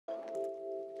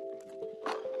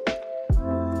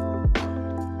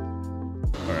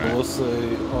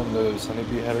mostly on those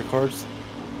honeybee header cards.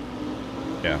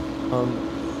 Yeah.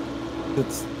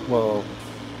 It's, well,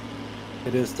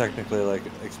 it is technically like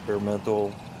experimental.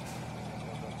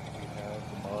 We have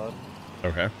the mod.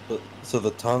 Okay. So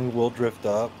the tongue will drift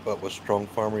up, but with strong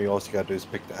farmer, you also got to do is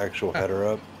pick the actual Yeah. header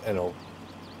up, and it'll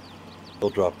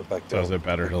drop it back So down. is it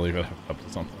better to leave it hooked up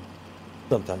to something?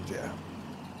 Sometimes, yeah.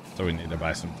 So we need to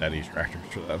buy some daddy tractors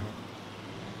for that.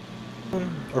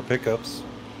 Or pickups.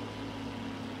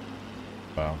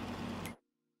 Wow.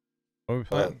 What are we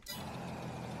playing?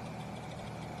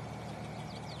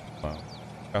 Wow.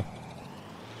 Oh.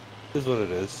 Is what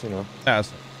it is, you know. Yeah,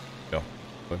 that's no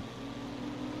deal.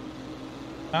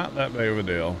 Not that big of a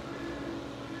deal.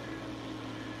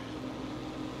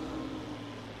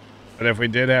 But if we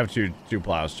did have two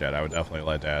plows, Chad, I would definitely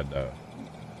let Dad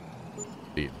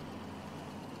feed.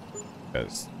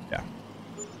 Because, yeah.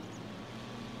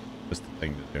 Just the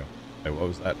thing to do. Hey, what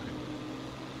was that?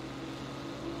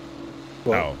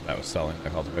 Well, Oh, that was selling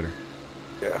the cultivator.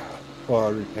 Yeah. Well, I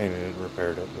repainted it and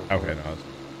repaired it. Okay, no. That's...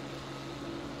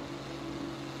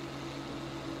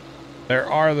 There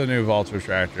are the new Volta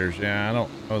tractors. Yeah, I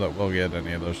don't know that we'll get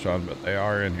any of those, Sean, but they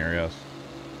are in here, yes.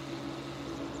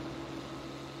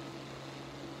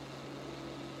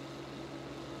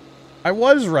 I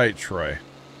was right, Troy.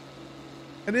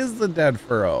 It is the dead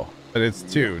furrow, but it's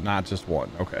two, not just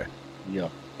one. Okay. Yeah.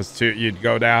 It's two. You'd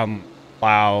go down,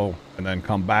 plow, and then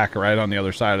come back right on the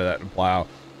other side of that and plow.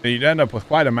 And you'd end up with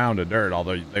quite a mound of dirt,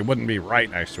 although they wouldn't be right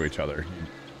next to each other. You'd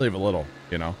leave a little,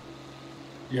 you know?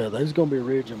 Yeah, there's going to be a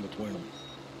ridge in between them.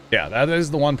 Yeah, that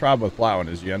is the one problem with plowing,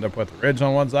 is you end up with a ridge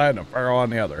on one side and a furrow on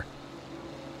the other.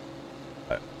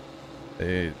 But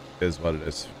it is what it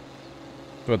is.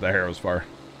 That's what the harrow's for.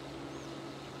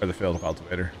 Or the field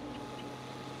cultivator.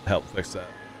 Help fix that.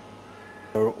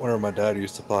 Whenever my dad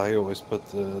used to plow, he always put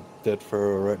the dead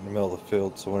furrow right in the middle of the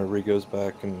field, so whenever he goes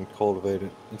back and cultivate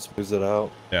it, it smooths it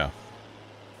out. Yeah.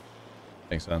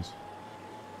 Makes sense.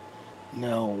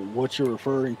 Now, what you're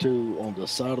referring to on the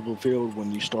side of the field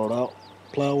when you start out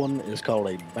plowing is called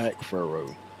a back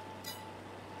furrow.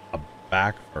 A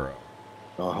back furrow.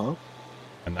 Uh-huh.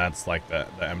 And that's like the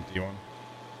empty one?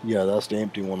 Yeah, that's the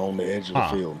empty one on the edge of the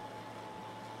field.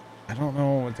 I don't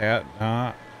know what that...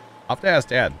 I'll have to ask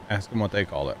Dad. Ask him what they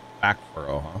call it. Back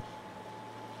furrow,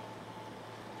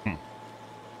 huh?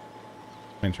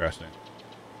 Interesting.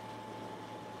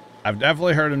 I've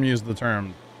definitely heard him use the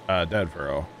term dead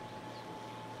furrow.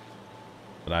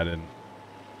 But I didn't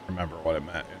remember what it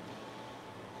meant.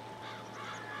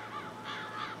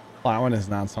 Plowing is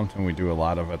not something we do a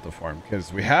lot of at the farm,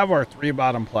 because we have our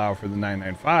 3-bottom plow for the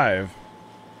 995,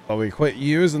 but we quit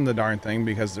using the darn thing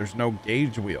because there's no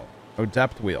gauge wheel, no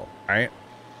depth wheel, right?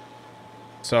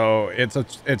 So it's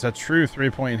a true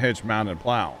 3-point hitch mounted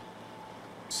plow.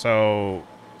 So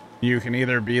you can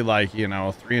either be like, you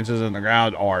know, 3 inches in the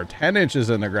ground or 10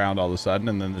 inches in the ground all of a sudden,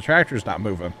 and then the tractor's not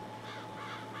moving.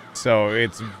 So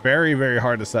it's very, very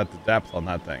hard to set the depth on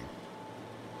that thing.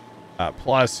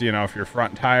 Plus, you know, if your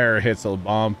front tire hits a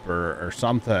bump or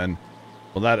something,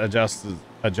 well, that adjusts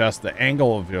the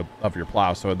angle of your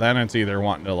plow. So then it's either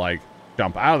wanting to like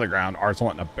jump out of the ground or it's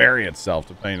wanting to bury itself,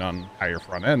 depending on how your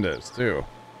front end is too.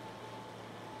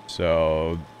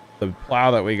 So the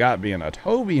plow that we got being a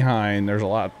toe behind, there's a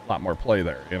lot more play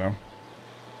there, you know.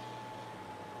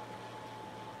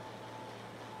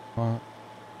 What?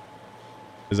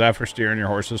 Is that for steering your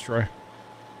horses, Troy?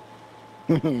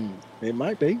 It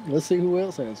might be. Let's see who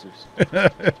else answers.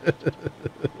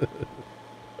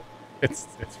 It's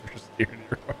for steering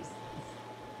your horses.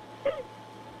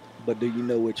 But do you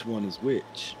know which one is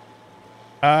which?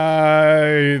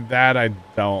 That I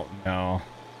don't know.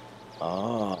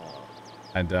 Ah.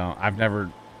 I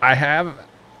don't. I have.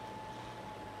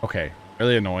 Okay,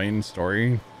 really annoying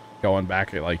story going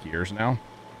back at like years now.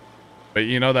 But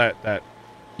you know that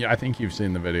yeah, I think you've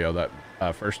seen the video that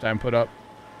first time put up.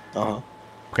 Uh-huh.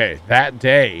 Okay, that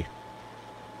day,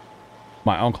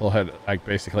 my uncle had like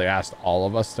basically asked all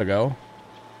of us to go,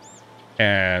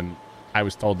 and I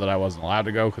was told that I wasn't allowed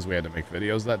to go because we had to make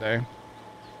videos that day.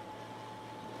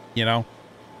 You know,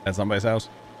 at somebody's house,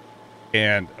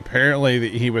 and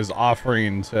apparently he was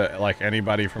offering to like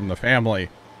anybody from the family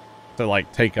to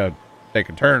like take a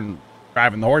turn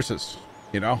driving the horses.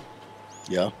 You know.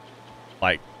 Yeah.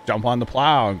 Like jump on the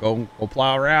plow and go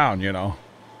plow around. You know.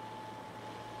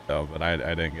 So, but I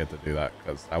didn't get to do that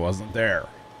because I wasn't there.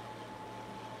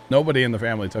 Nobody in the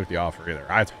family took the offer either.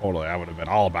 I would have been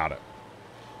all about it.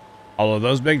 Although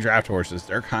those big draft horses,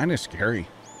 they're kind of scary.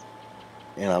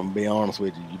 And I'm gonna be honest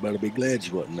with you, you better be glad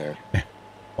you wasn't there.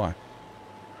 Why?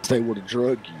 They would have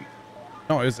drugged you.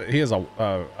 No, he is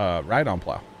a ride-on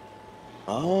plow.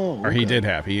 Oh, Or he okay. did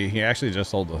have. He actually just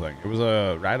sold the thing. It was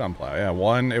a ride-on plow. Yeah,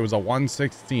 it was a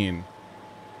 116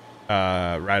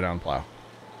 ride-on plow.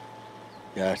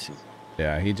 Gotcha.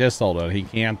 Yeah, he just sold it. He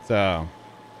can't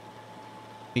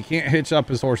hitch up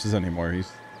his horses anymore.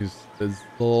 He's a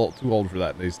little too old for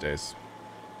that these days.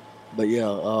 But yeah,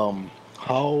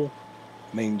 haul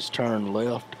means turn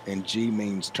left, and G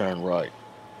means turn right.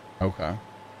 Okay.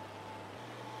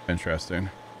 Interesting.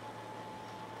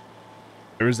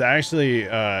 There was actually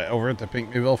over at the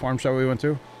Pinkneyville farm show we went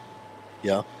to.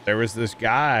 Yeah. There was this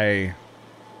guy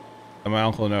that my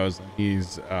uncle knows. And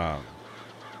he's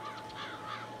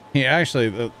he actually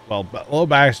a little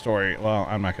backstory. Well,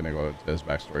 I'm not going to go into his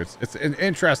backstory. It's an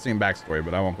interesting backstory,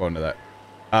 but I won't go into that.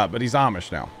 But he's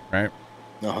Amish now, right?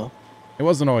 Uh-huh. He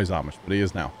wasn't always Amish, but he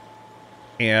is now.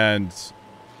 And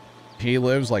he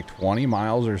lives like 20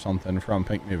 miles or something from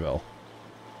Pinkneyville.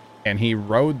 And he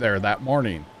rode there that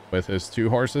morning with his 2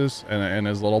 horses and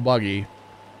his little buggy.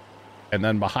 And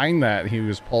then behind that, he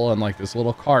was pulling like this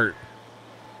little cart.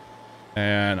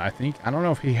 And I don't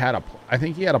know if he had I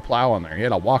think he had a plow on there. He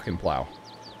had a walking plow.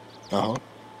 Uh-huh.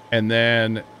 And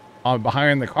then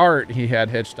behind the cart, he had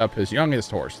hitched up his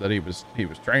youngest horse that he was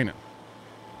training.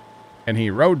 And he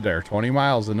rode there 20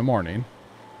 miles in the morning.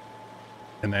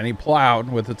 And then he plowed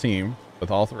with the team,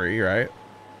 with all 3, right?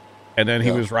 And then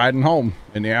he was riding home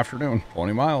in the afternoon,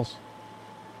 20 miles.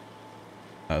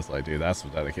 I was like, dude, that's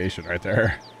some dedication right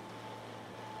there.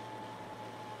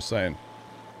 Just saying.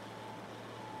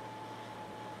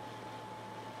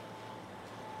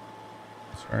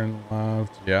 Turn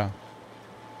left, yeah.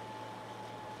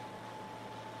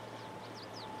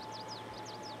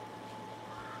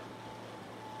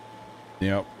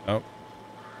 Yep, nope.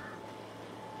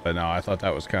 But no, I thought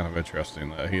that was kind of interesting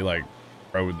that he like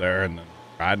rode there and then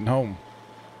riding home.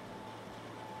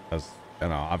 Because, you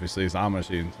know, obviously he's Amish.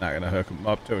 He's not going to hook him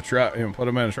up to a truck and put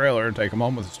him in a trailer and take him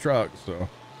home with his truck. So,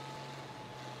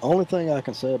 Only thing I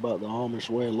can say about the Amish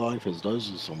way of life is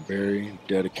those are some very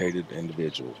dedicated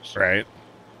individuals. right.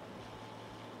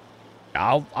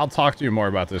 I'll talk to you more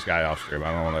about this guy off stream.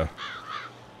 I don't want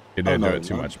to get into it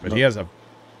too much, but he has a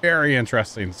very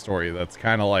interesting story that's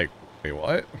kind of like, wait,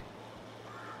 what?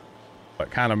 But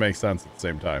kind of makes sense at the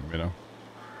same time, you know?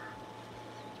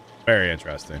 Very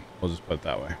interesting. We'll just put it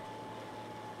that way.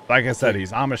 Like I said,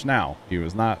 he's Amish now. He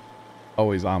was not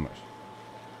always Amish.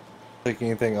 Take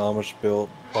anything Amish built,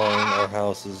 barring our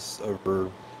houses over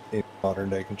in modern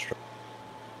day construction.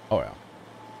 Oh, yeah.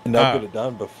 And that could have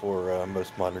done before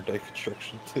most modern day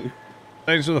construction, too.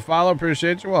 Thanks for the follow.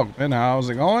 Appreciate you. Welcome in. How's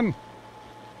it going?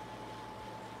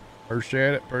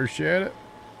 Appreciate it. Appreciate it.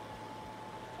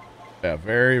 Yeah,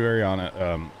 very, very on it.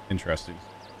 Interesting.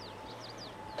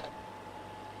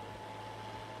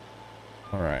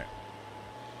 All right.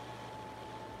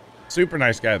 Super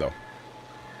nice guy, though.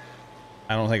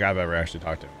 I don't think I've ever actually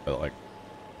talked to him, but like,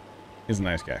 he's a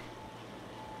nice guy.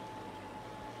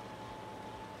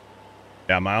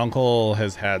 Yeah, my uncle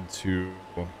has had to,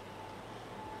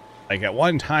 like, at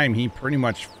one time, he pretty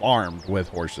much farmed with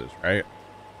horses, right?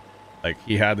 Like,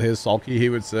 he had his sulky he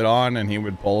would sit on, and he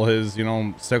would pull his, you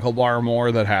know, sickle bar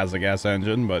mower that has a gas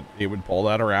engine, but he would pull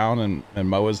that around and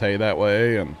mow his hay that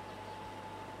way, and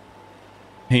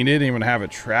he didn't even have a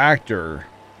tractor.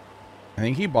 I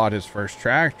think he bought his first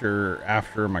tractor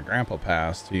after my grandpa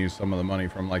passed. He used some of the money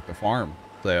from, like, the farm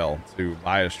sale to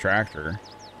buy his tractor.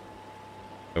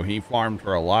 So he farmed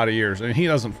for a lot of years, and he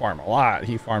doesn't farm a lot.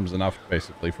 He farms enough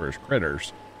basically for his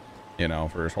critters, you know,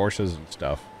 for his horses and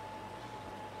stuff,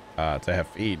 to have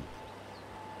feed.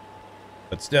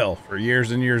 But still, for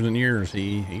years and years and years,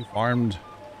 he farmed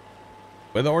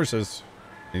with horses.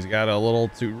 He's got a little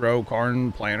 2-row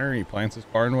corn planter he plants his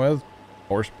corn with,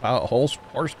 horse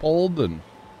pulled, and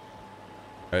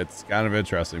it's kind of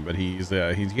interesting. But he's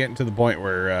getting to the point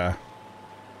where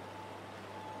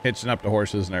hitching up the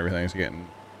horses and everything is getting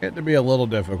to be a little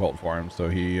difficult for him, so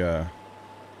he has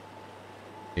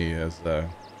to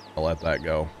let that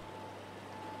go.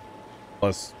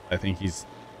 Plus, I think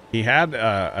he had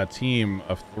a team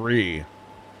of 3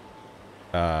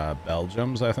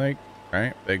 Belgiums, I think,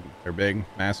 right? They're big,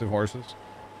 massive horses.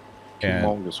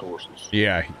 Humongous horses.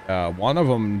 Yeah, one of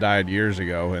them died years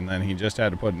ago, and then he just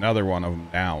had to put another one of them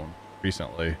down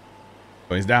recently.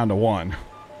 So he's down to 1.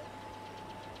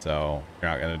 So you're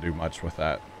not going to do much with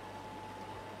that.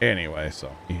 Anyway,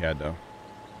 so he had to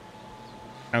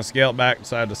kind of scale it back,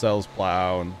 decided to sell his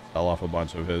plow and sell off a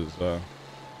bunch of his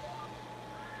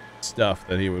stuff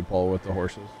that he would pull with the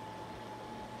horses.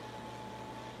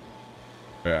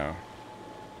 Yeah.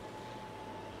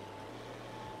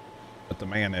 But the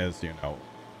man is, you know,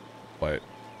 what,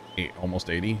 almost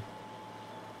 80?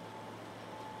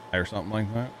 or something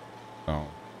like that. So,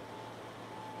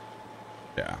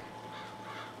 yeah.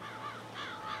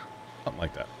 Something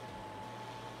like that.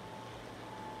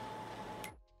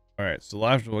 All right, so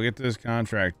left, we'll get this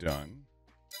contract done.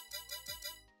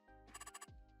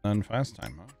 Done fast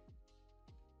time, huh?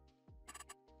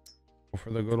 Go for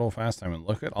the good old fast time and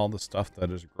look at all the stuff that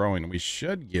is growing. We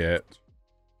should get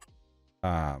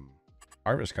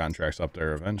harvest contracts up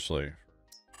there eventually.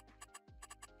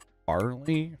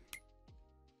 Barley.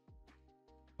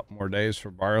 Couple more days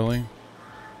for barley.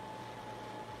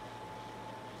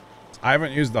 I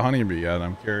haven't used the honeybee yet.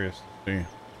 I'm curious to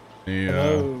see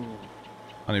the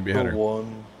honeybee header. For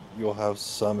one, you'll have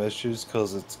some issues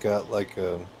because it's got like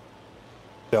a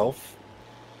shelf.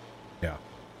 Yeah.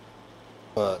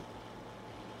 But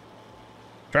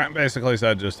Trent basically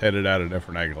said just hit it at a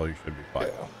different angle. You should be fine.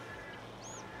 yeah.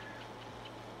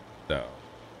 So,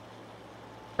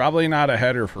 probably not a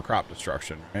header for crop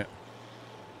destruction, right?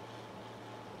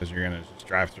 Because you're going to just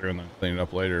drive through and then clean it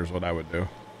up later is what I would do.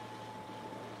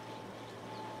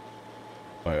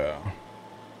 But,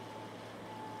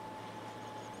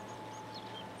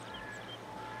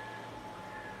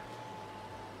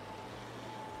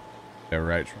 yeah,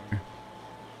 right, Troy.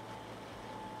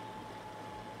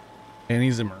 And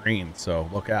he's a Marine, so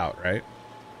look out, right?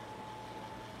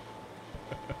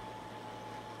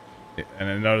 And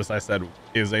I noticed I said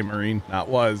is a Marine, not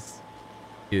was.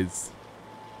 Is.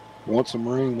 Once a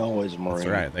Marine, always a Marine. That's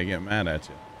right. They get mad at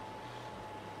you.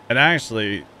 And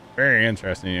actually, very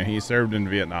interesting. You know, he served in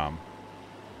Vietnam.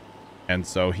 And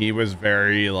so he was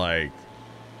very, like,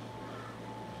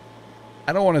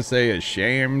 I don't want to say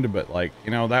ashamed, but, like, you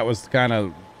know, that was kind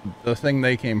of the thing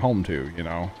they came home to, you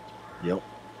know? Yep.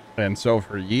 And so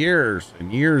for years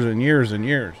and years and years and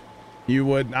years, you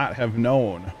would not have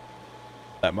known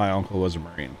that my uncle was a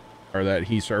Marine or that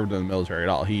he served in the military at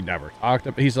all. He never talked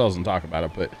about it. He still doesn't talk about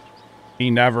it, but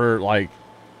he never, like,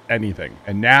 anything.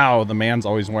 And now the man's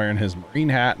always wearing his Marine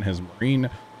hat and his Marine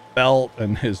belt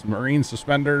and his Marine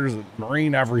suspenders, and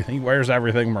Marine everything. He wears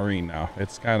everything Marine now.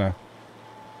 It's kind of,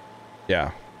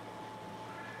 yeah.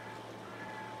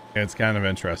 It's kind of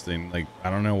interesting. Like,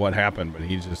 I don't know what happened, but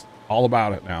he's just all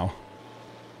about it now.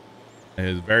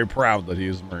 He's very proud that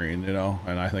he's a Marine, you know,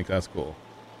 and I think that's cool.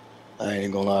 I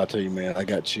ain't gonna lie to you, man. I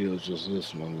got chills just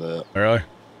listening to that. Really?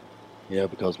 Yeah,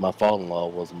 because my father-in-law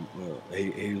was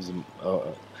he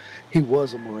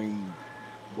was a Marine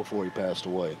before he passed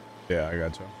away. Yeah, I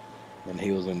got you. And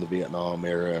he was in the Vietnam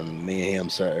era, and me and him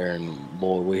sat there, and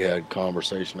boy, we had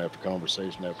conversation after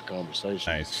conversation after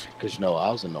conversation. Nice. Because, you know, I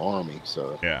was in the Army,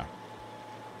 so. Yeah.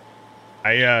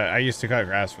 I used to cut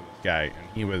grass for this guy, and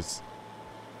he was,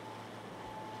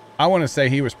 I want to say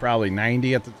he was probably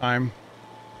 90 at the time.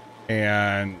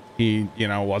 And he, you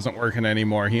know, wasn't working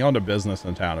anymore. He owned a business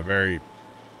in town, a very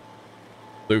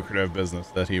lucrative business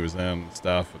that he was in and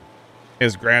stuff.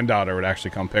 His granddaughter would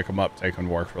actually come pick him up, take him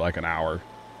to work for like an hour,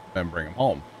 then bring him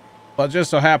home. But it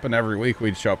just so happened every week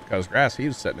we'd show up to cut his grass. He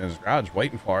was sitting in his garage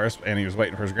waiting for us, and he was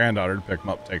waiting for his granddaughter to pick him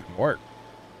up, take him to work.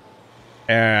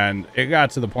 And it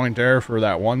got to the point there for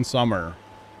that one summer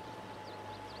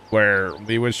where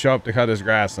we would show up to cut his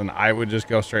grass, and I would just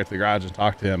go straight to the garage and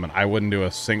talk to him, and I wouldn't do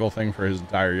a single thing for his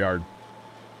entire yard.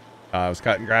 I was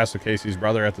cutting grass with Casey's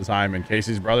brother at the time, and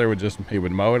Casey's brother would he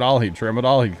would mow it all, he'd trim it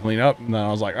all, he'd clean up, and then I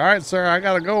was like, all right, sir, I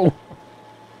gotta go.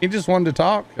 He just wanted to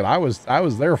talk, and I was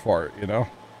there for it, you know?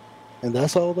 And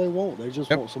that's all they want. They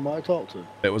just want somebody to talk to.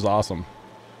 It was awesome.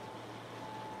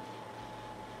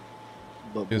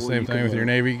 But Do the boy, same you thing can with your learn-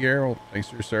 Navy gear. Well, thanks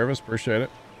for your service. Appreciate it.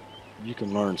 You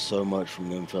can learn so much from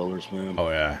them fellers, man. Oh,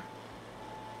 yeah.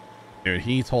 Dude,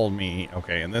 he told me,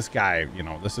 okay, and this guy, you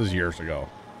know, this is years ago,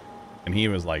 and he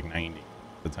was like 90 at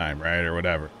the time, right, or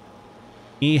whatever.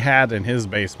 He had in his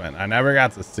basement, I never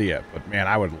got to see it, but man,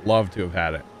 I would love to have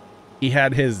had it. He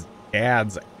had his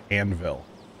dad's anvil.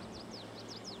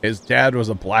 His dad was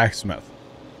a blacksmith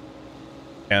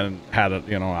and had a,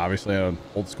 you know, obviously an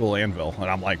old school anvil. And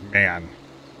I'm like, man,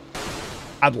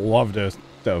 I'd love to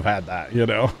have had that, you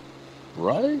know?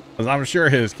 Right? Because I'm sure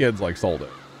his kids like sold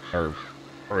it or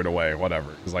threw it away,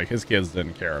 whatever. Because like his kids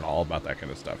didn't care at all about that kind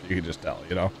of stuff. You could just tell,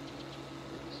 you know?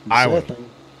 I would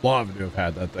love to have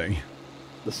had that thing.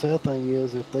 The sad thing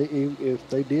is, if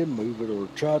they did move it or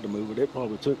tried to move it, it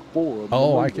probably took 4 of them.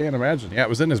 Oh, I can't imagine. Yeah, it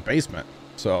was in his basement.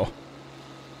 So,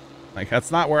 like, that's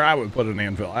not where I would put an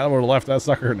anvil. I would have left that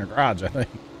sucker in the garage, I think.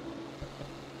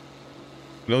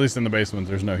 But at least in the basement,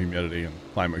 there's no humidity and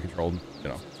climate controlled, you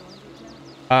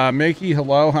know. Mickey,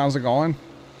 hello. How's it going?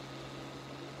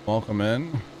 Welcome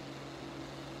in.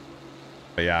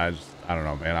 But yeah, I don't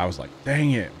know, man. I was like,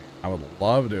 dang it. I would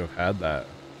love to have had that.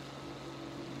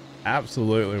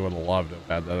 Absolutely would have loved to have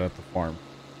had that at the farm.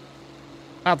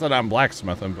 Not that I'm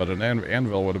blacksmithing, but an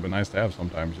anvil would have been nice to have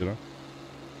sometimes, you know?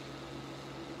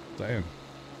 Saying.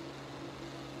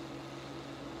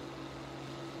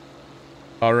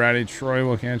 Alrighty, Troy,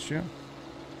 we'll catch you.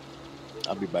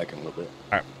 I'll be back in a little bit.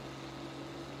 Alright.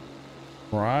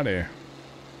 Righty.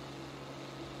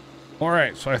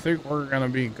 Alright, so I think we're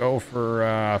gonna go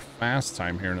for fast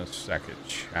time here in a second,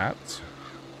 chat.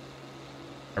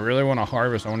 I really want to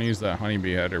harvest. I want to use that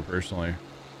honeybee header personally.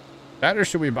 That, or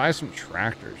should we buy some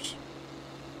tractors?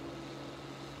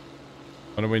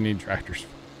 What do we need tractors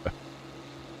for?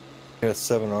 Yeah,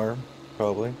 7R,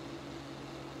 probably.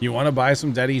 You want to buy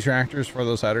some Deddy tractors for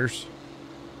those headers?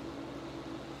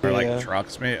 Or Yeah. like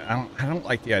trucks, maybe? I don't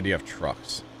like the idea of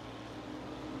trucks.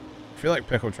 I feel like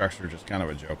pickle trucks are just kind of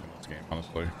a joke in this game,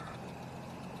 honestly.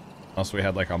 Unless we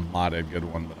had like a modded good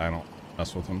one, but I don't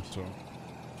mess with them, so.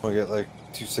 We get like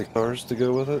 2 6Rs to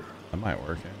go with it. That might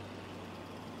work, yeah.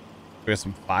 We have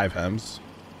some 5 hems.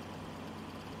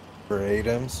 For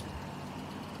 8Ms.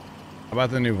 How about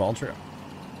the new Vultra?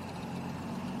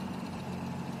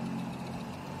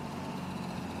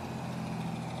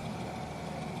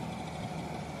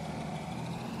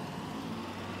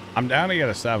 I'm down to get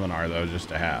a 7R though, just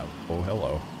to have. Oh,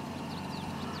 hello.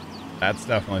 That's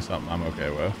definitely something I'm okay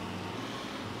with.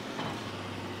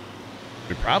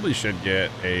 We probably should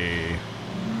get a,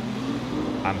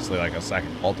 honestly, like a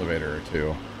second cultivator or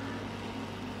two.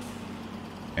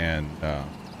 And,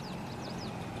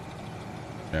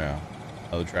 yeah,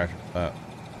 another tractor for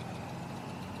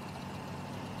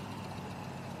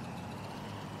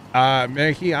that.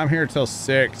 Mickey, I'm here till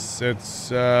 6. It's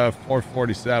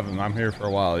 4:47. I'm here for a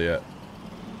while yet.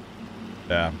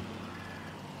 Yeah.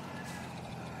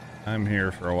 I'm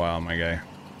here for a while, my guy.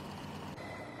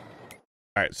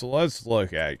 Alright, so let's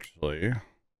look actually.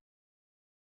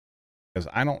 Because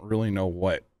I don't really know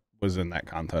what was in that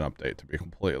content update, to be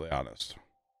completely honest.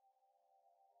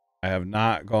 I have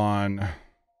not gone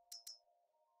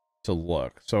to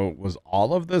look. So was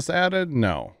all of this added?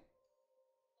 No.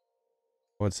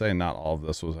 I would say not all of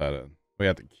this was added. We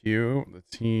got the Q, the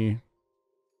T.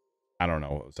 I don't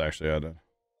know what was actually added.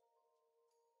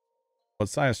 What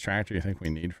size tractor do you think we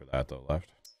need for that though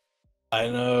left? I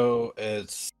know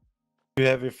it's too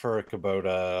heavy for a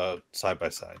Kubota side by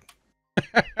side.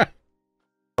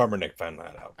 Farmer Nick found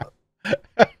that out. But,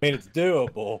 I mean, it's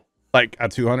doable. Like a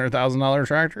 $200,000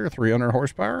 tractor, 300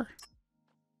 horsepower.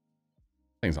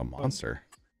 Thing's a monster.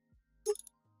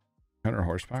 100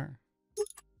 horsepower.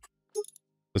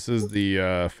 This is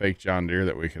the fake John Deere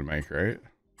that we can make, right?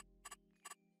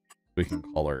 We can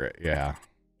color it, yeah.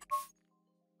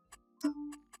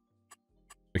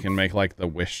 We can make like the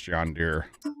Wish John Deere.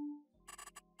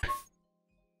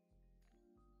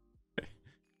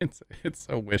 It's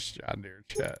a Wish John Deere,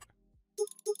 chat.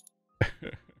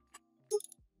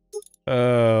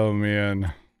 Oh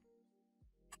man.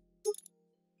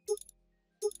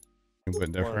 A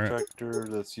bit different. Want a tractor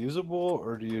that's usable,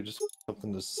 or do you just want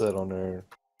something to sit on there?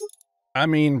 I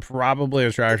mean, probably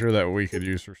a tractor that we could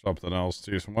use for something else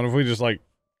too. So what if we just like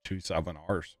 2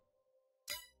 7Rs?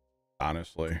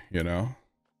 Honestly, you know?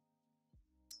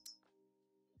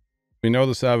 We know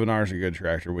the 7R is a good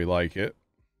tractor. We like it.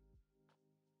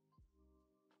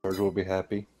 George will be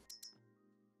happy.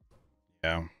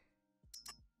 Yeah.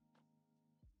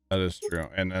 That is true.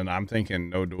 And then I'm thinking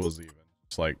no duals even.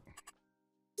 It's like,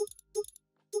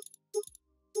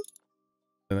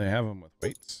 do they have them with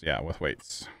weights? Yeah, with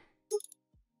weights.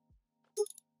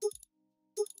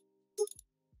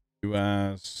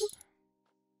 US.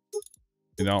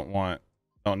 You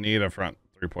don't need a front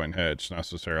 3-point hitch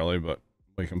necessarily, but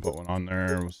we can put one on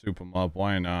there. We'll soup them up.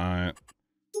 Why not?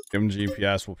 Give them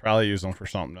GPS. We'll probably use them for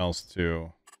something else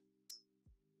too.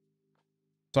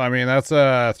 So I mean, that's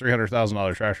a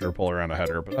 $300,000 tractor to pull around a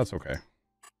header, but that's okay.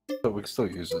 But we can still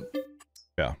use it.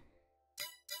 Yeah.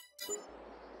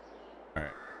 All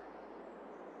right.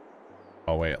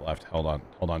 Oh wait, it left. Hold on.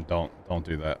 Hold on. Don't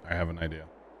do that. I have an idea.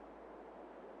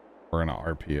 We're gonna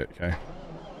RP it. Okay.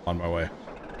 On my way.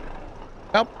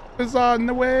 Help is on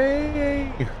the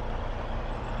way.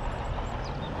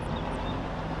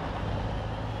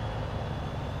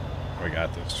 We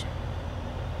got this.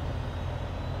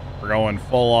 We're going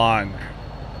full on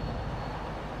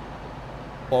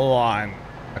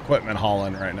equipment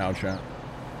hauling right now, chat.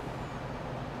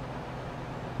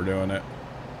 We're doing it.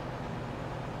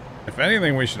 If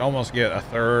anything, we should almost get a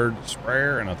 3rd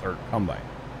sprayer and a 3rd combine.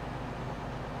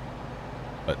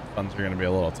 But funds are going to be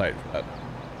a little tight for that.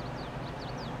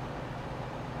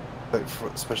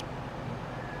 Especially.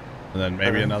 And then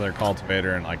maybe another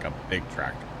cultivator and like a big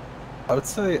tractor. I would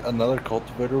say another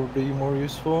cultivator would be more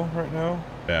useful right now.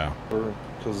 Yeah.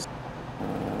 Because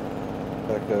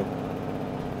back up.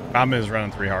 Problem is running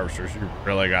 3 harvesters. You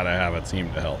really got to have a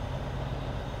team to help.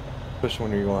 Especially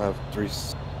when you're going to have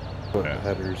 3-foot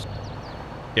headers.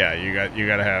 Yeah, you got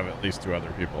to have at least 2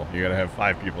 other people. You got to have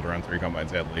 5 people to run 3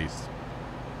 combines at least.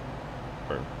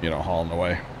 Or, you know, hauling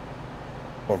away.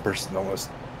 One person almost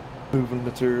moving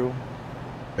material.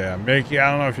 Yeah, Mickey,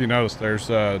 I don't know if you noticed, there's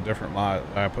a different mod.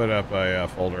 I put up a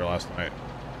folder last night.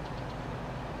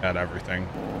 Had everything.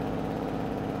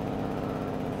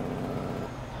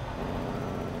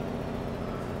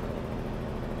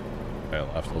 Okay,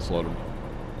 left, let's load them.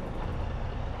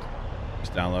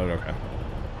 Just download, okay.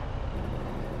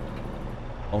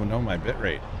 Oh no, my bit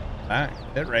rate. Back,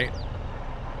 bit rate.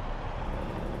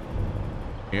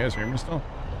 You guys hear me still?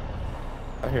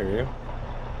 I hear you.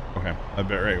 Okay, my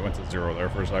bit rate went to 0 there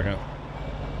for a second.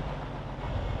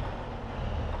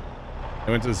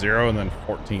 It went to 0 and then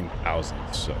 14,000,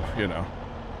 so, you know.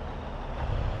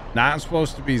 Not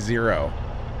supposed to be 0.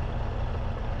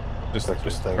 Just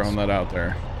throwing that out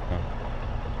there.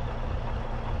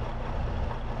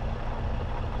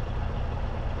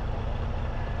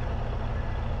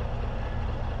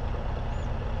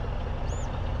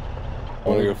 I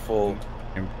want to go full.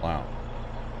 In Plow.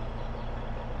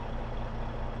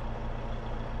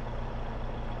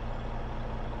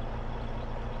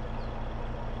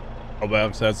 Oh,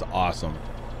 Babs, that's awesome.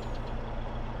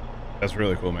 That's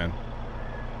really cool, man.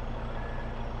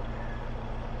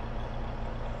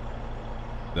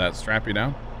 Did that strap you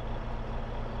down?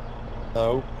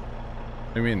 No.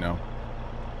 What do you mean, no?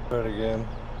 Try it again.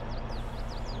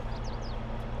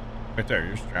 Right there,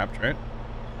 you're strapped, right?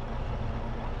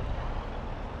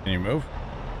 Can you move?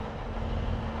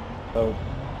 Oh.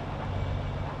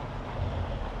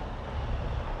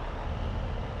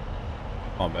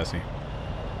 Come on, Bessie.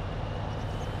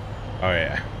 Oh,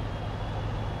 yeah.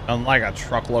 Unlike a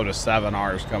truckload of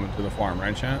 7Rs coming to the farm,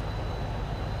 right, chat?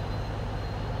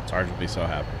 Sarge would be so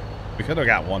happy. We could have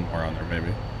got one more on there,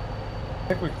 maybe. I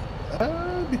think we...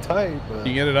 it'd be tight, but...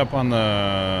 You get it up on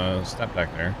the step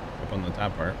deck there. Up on the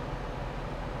top part.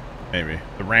 Maybe.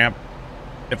 The ramp...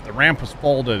 If the ramp was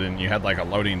folded and you had like a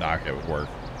loading dock, it would work.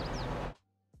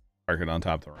 Park it on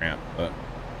top of the ramp, but...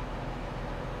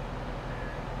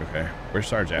 Okay. Where's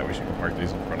Sarge at? We should go park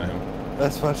these in front of him.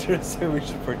 That's what I was trying to say. We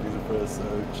should park these in front of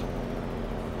Sarge.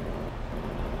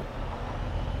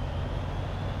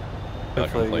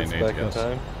 Hopefully he gets back in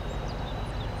time.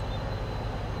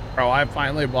 Bro, I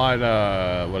finally bought,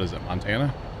 what is it, Montana?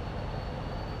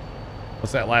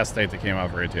 What's that last state that came out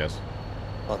for ATS?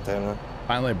 Montana.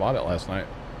 Finally bought it last night.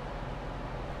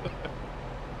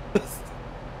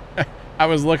 I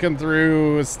was looking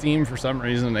through Steam for some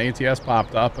reason, ATS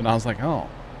popped up, and I was like, oh,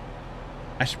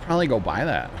 I should probably go buy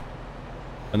that.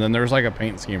 And then there was like a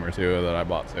paint scheme or two that I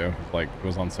bought too. Like, it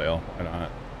was on sale. Why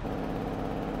not?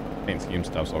 Paint scheme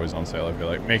stuff's always on sale, I feel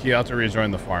like. Mickey, you have to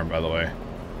rejoin the farm, by the way.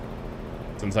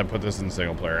 Since I put this in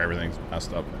single player, everything's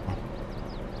messed up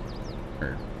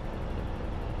now.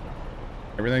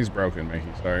 Everything's broken,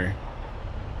 Mickey, sorry.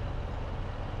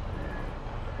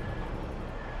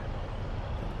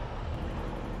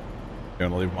 You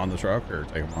want to leave them on the truck or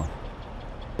take them off?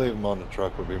 Leave them on the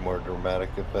truck would be more dramatic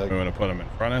effect. We want to put them in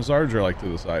front of Sarge or like to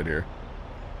the side here?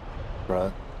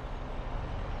 Front.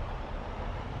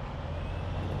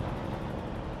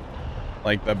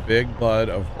 Like the big blood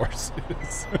of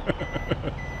horses.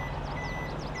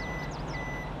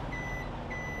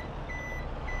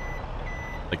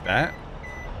 Like that?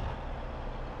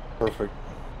 Perfect.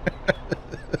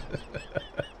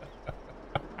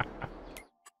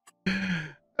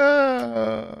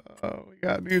 We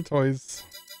got new toys.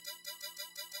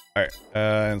 Alright,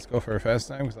 let's go for a fast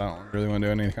time because I don't really want to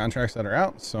do any contracts that are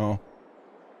out, so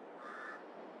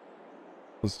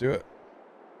let's do it.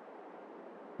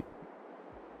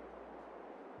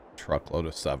 Truckload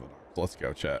of 7. Let's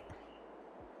go, chat.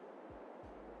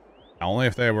 Only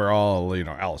if they were all, you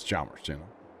know, Alice Chalmers, you know.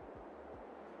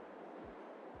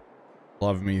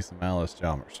 Love me some Alice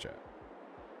Chalmers, chat.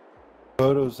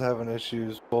 Photos having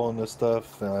issues pulling this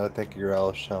stuff, and I think your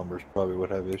Alice Chalmers probably would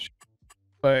have issues.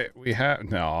 But we have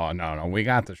no. We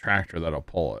got the tractor that'll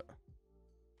pull it.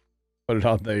 Put it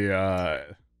on the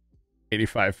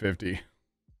 8550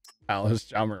 Alice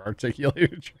Chalmers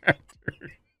articulated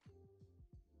tractor.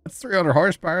 It's 300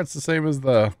 horsepower. It's the same as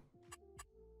the.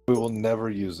 We will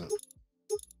never use it.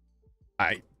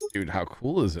 Dude, how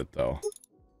cool is it though?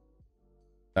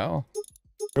 No.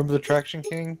 Remember the Traction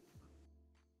King?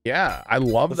 Yeah, I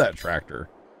love that tractor.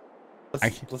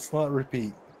 Let's not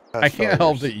repeat. I can't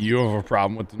help that you have a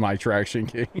problem with my Traction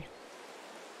King.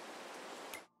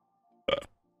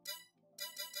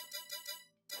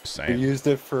 We Saying. used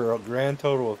it for a grand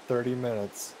total of 30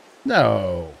 minutes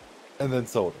No. and then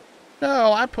sold it.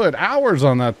 No, I put hours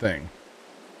on that thing.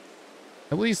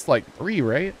 At least like 3,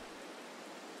 right?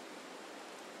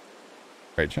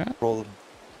 Right, chat? Roll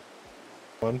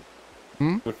one.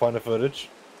 Hmm? Would find the footage.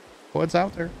 What's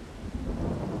out there?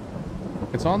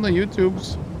 It's on the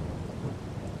YouTubes.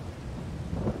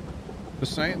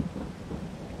 Just saying.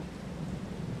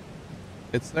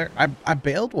 It's there. I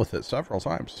bailed with it several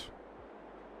times.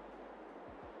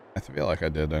 I feel like I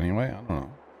did anyway. I don't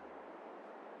know.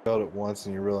 Got it once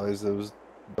and you realized it was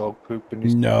dog poop and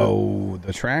you No,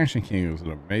 the Traction King was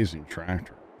an amazing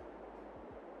tractor.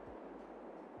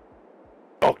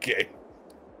 Okay.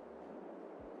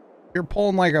 If you're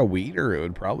pulling like a weeder, it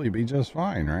would probably be just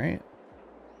fine, right?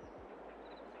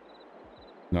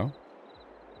 No?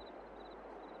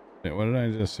 Wait, what did I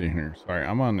just see here? Sorry,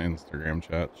 I'm on Instagram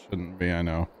chat. Shouldn't be, I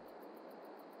know.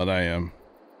 But I am.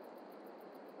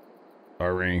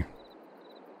 Sorry.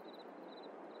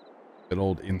 Good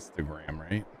old Instagram,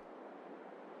 right?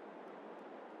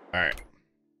 Alright.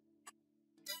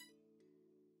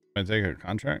 Can I take a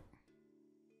contract?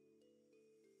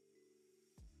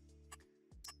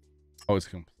 Oh, it's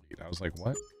complete. I was like,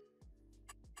 what?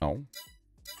 No.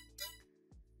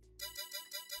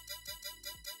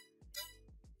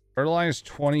 Fertilize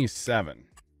 27.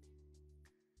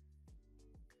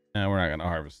 And we're not going to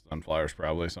harvest sunflowers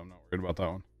probably, so I'm not worried about that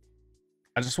one.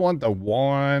 I just want the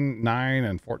 1, 9,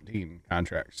 and 14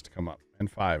 contracts to come up.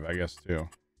 And 5, I guess, too.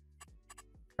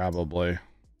 Probably.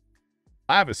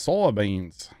 5 is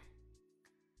soybeans.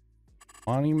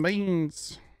 20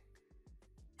 beans.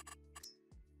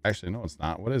 Actually, no, it's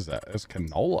not. What is that? It's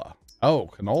canola. Oh,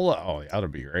 canola. Oh, yeah,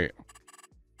 that'd be great.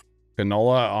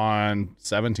 Canola on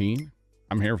 17.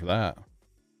 I'm here for that.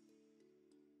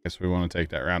 Guess we want to take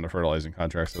that round of fertilizing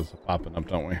contracts that's popping up,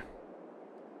 don't we?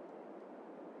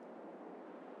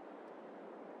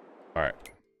 All right.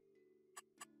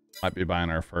 Might be buying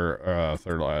our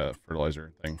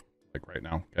fertilizer thing like right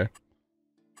now. Okay.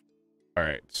 All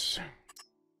right.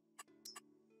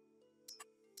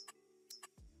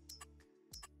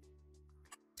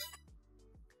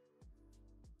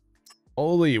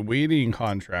 Holy weeding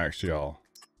contracts, y'all.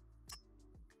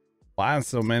 Why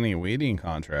so many weeding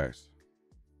contracts?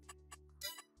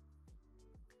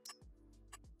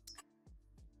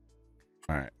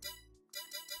 All right.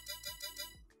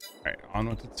 All right, on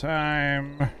with the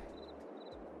time.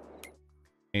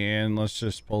 And let's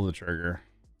just pull the trigger.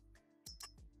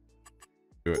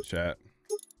 Do it, chat.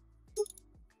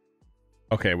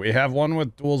 Okay, we have one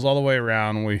with duels all the way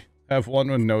around. We have one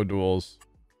with no duels.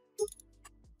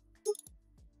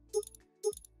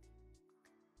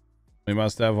 We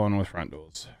must have one with front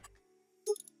duels.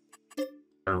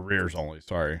 Or rears only,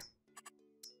 sorry.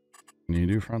 Can you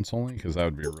do fronts only? Because that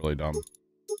would be really dumb.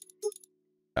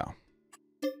 Yeah.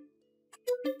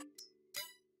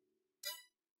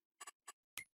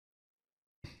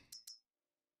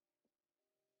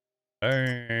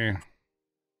 Hey.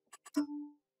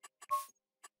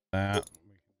 That.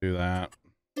 We can do that.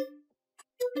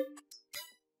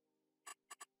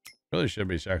 Really should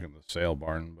be checking the sale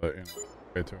barn, but you know,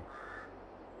 okay too.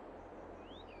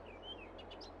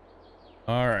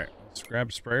 Alright, let's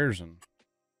grab sprayers and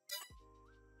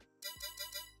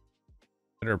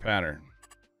pitter patter.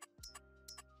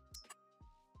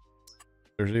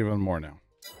 There's even more now.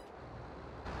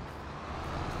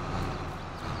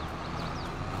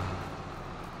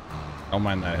 Don't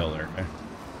mind that hill there, okay?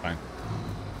 Fine.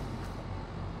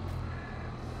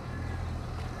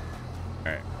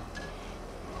 Alright.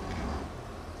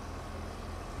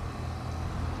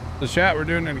 The chat, we're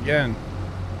doing it again.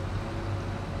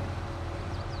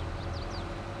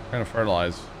 We're gonna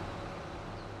fertilize.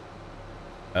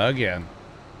 Again.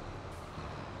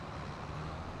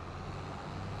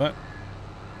 But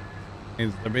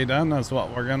needs to be done, that's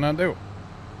what we're gonna do.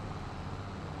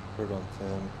 Third on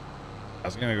 10. I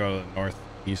was gonna go to the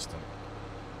northeast and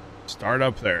start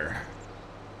up there.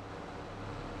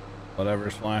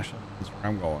 Whatever's flashing is where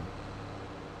I'm going.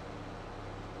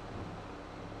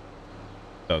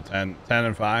 So 10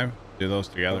 and 5, do those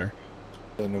together.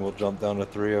 And then we'll jump down to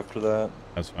 3 after that.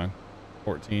 That's fine.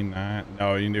 14, 9.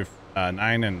 No, you can do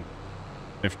 9 and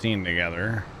 15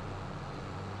 together.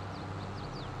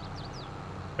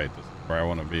 Wait, this is where I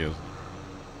want to be. Is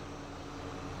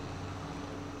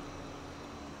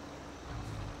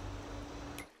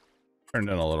turned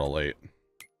in a little late.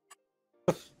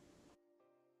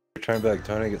 Return back,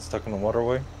 Tony. Get stuck in the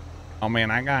waterway. Oh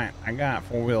man, I got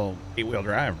 4-wheel, 8-wheel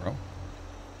drive, bro.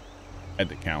 Had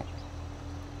to count.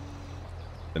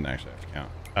 Didn't actually have to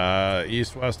count.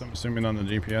 East west. I'm assuming on the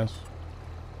GPS.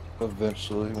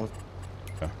 Eventually.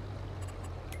 Okay.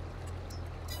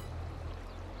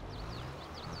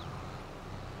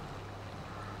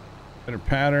 Pitter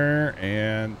patter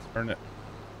and turn it.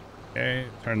 Okay,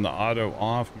 turn the auto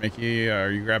off. Mickey,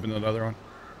 are you grabbing that other one?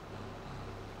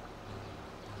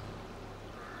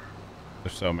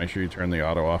 If so, make sure you turn the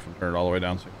auto off and turn it all the way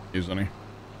down so you don't use any.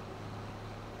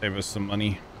 Save us some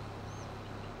money.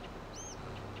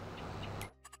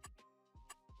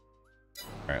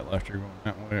 Alright, left, you're going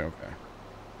that way. Okay.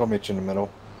 I'll meet you in the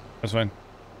middle. That's fine.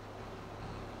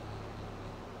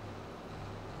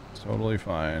 It's totally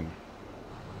fine.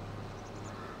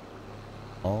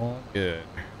 All good.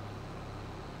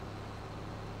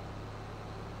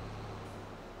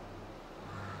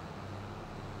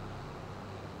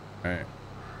 Alright.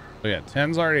 So yeah,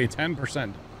 10's already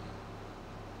 10%.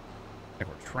 Like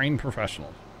we're trained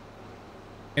professionals.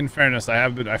 In fairness,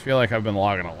 I feel like I've been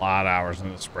logging a lot of hours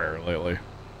in the sprayer lately.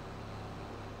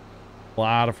 A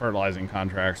lot of fertilizing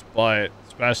contracts, but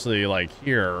especially like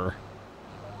here,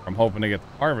 I'm hoping to get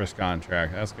the harvest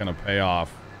contract. That's going to pay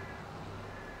off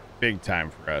big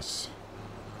time for us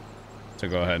to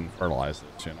go ahead and fertilize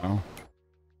this, you know?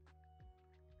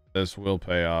 This will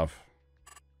pay off.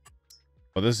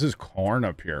 Oh, this is corn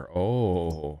up here.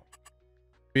 Oh.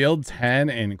 Field 10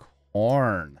 in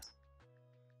corn.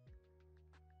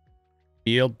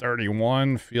 Field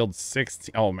 31, field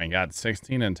 16. Oh my God,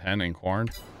 16 and 10 in corn.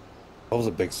 That was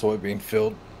a big soybean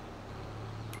field.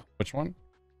 Which one?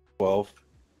 12.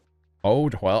 Oh,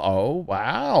 12. Oh,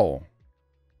 wow.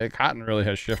 The cotton really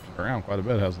has shifted around quite a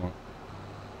bit, hasn't it?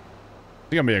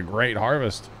 It's going to be a great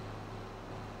harvest.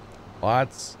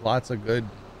 Lots of good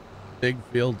big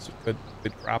fields, good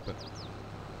cropping.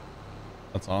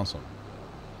 That's awesome.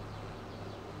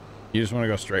 You just want to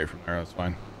go straight from there, that's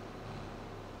fine.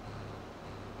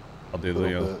 I'll do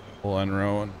the full end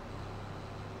row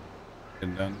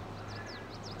and done.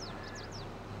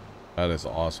 That is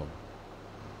awesome.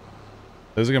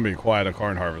 This is gonna be quite a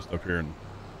corn harvest up here in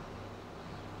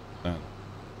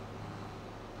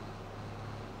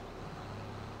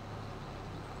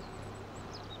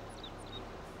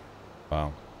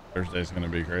wow, Thursday's gonna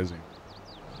be crazy.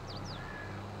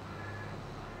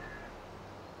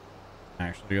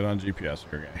 Actually get on GPS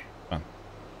here, guy. Fun.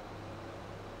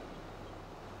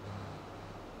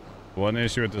 One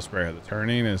issue with the sprayer, the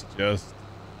turning is just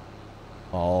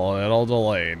a little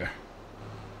delayed.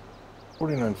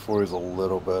 4940 is a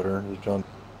little better. The John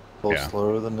a little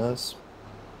slower than this.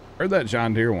 Heard that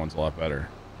John Deere one's a lot better.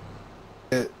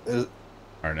 It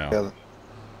or no? Yeah, a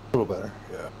little better.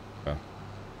 Yeah. Oh.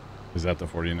 Is that the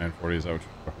 4940? Is that what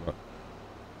you're talking about?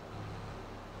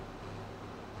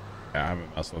 Yeah, I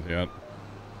haven't messed with it yet.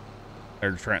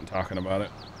 Heard Trent talking about it.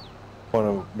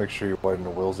 Want to make sure you widen the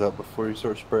wheels out before you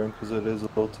start spraying because it is a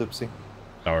little tipsy.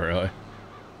 Oh, really?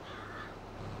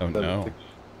 Oh, no.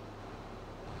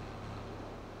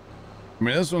 I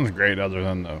mean, this one's great other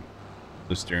than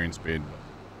the steering speed, but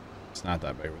it's not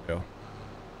that big of a deal.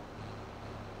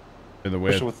 The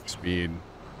width, with speed.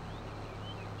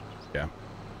 Yeah.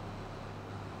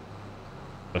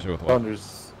 Especially with what?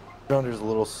 John Deere's a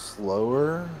little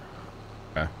slower.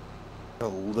 Okay. A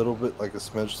little bit, like a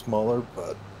smidge smaller,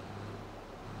 but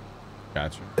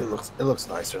gotcha. It looks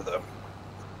nicer though.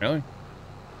 Really?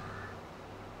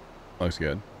 Looks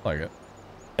good. Like it.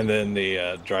 And then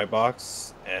the dry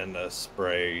box and the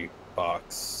spray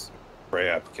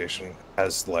application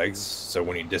has legs, so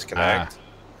when you disconnect,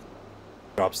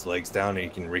 drops the legs down and you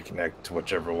can reconnect to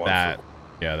whichever one. Yeah,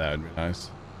 that would be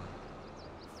nice.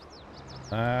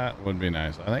 That would be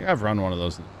nice. I think I've run one of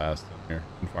those in the past in here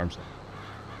in Farm Center.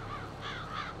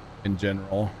 In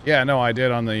general. Yeah, no, I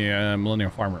did on the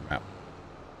Millennium Farmer map.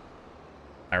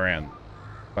 I ran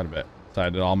quite a bit. So I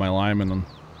did all my lime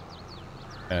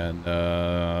and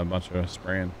a bunch of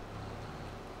spraying.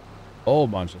 Whole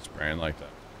bunch of spraying like that.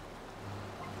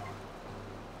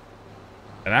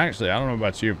 And actually, I don't know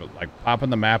about you, but like popping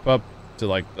the map up to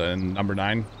like the number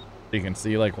 9, so you can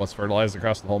see like what's fertilized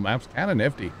across the whole map's kind of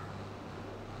nifty.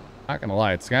 Not gonna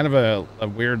lie, it's kind of a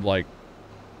weird like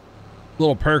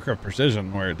little perk of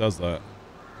precision where it does that.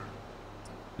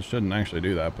 It shouldn't actually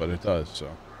do that, but it does, so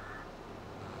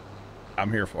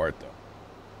I'm here for it though.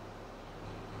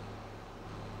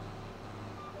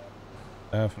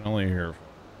 Definitely here for it.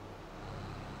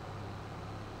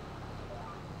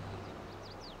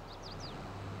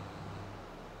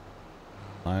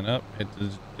 Line up, hit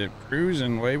the cruise,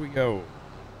 and away we go.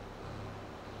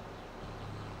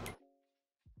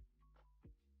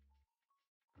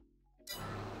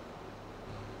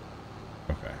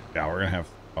 Okay, yeah, we're gonna have,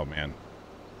 oh man.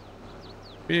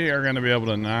 We are gonna be able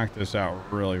to knock this out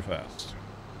really fast.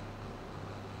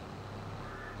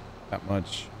 That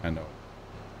much, I know.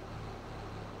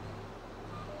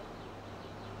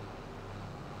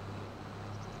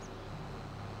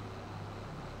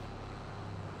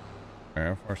 All right,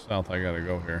 how far south I gotta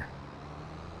go here?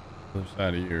 Other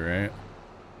side of you, right?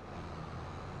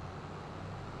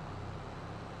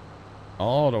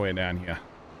 All the way down here.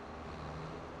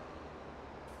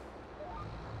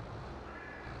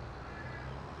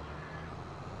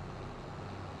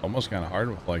 Almost kind of hard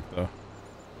with like the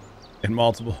in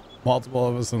multiple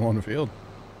of us in one field.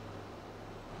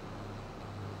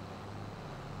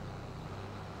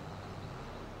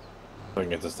 I can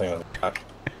get this thing on the back.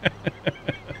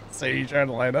 So you trying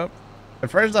to line up?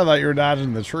 At first I thought you were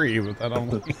dodging the tree, but then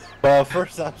I'm like, Well,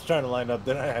 first I was trying to line up,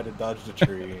 then I had to dodge the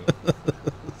tree.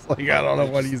 it's like I don't know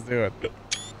what he's doing.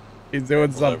 He's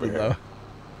doing something though.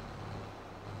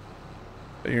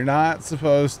 You're not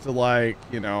supposed to, like,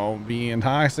 you know, be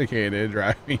intoxicated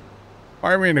driving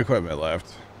farming equipment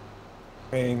left.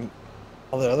 I mean,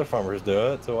 all the other farmers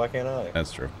do it, so why can't I?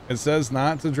 That's true. It says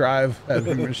not to drive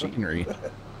heavy machinery.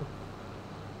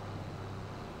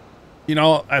 You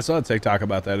know, I saw a TikTok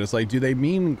about that. It's like, do they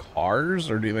mean cars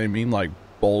or do they mean like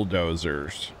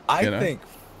bulldozers? I think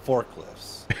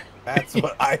forklifts. That's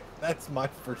what that's my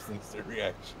first instant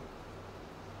reaction.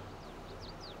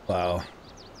 Wow.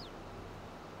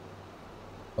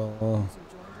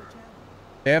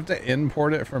 They have to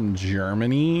import it from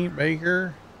Germany,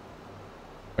 Baker.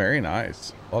 Very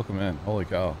nice. Welcome in. Holy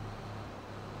cow.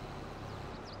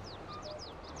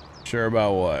 Sure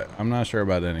about what? I'm not sure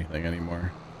about anything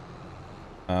anymore.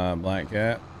 Black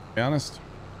Cat, to be honest.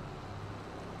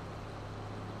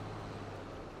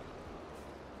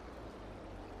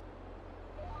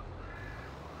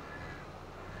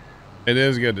 It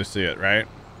is good to see it, right?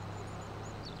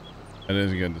 It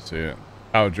is good to see it.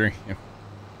 Oh, drinking.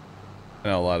 I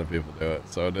know a lot of people do it,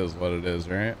 so it is what it is,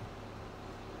 right?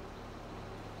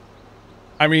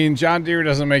 I mean, John Deere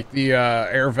doesn't make the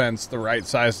air vents the right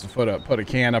size to put a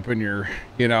can up in your,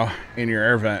 you know, in your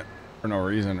air vent for no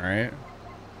reason, right?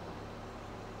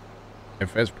 It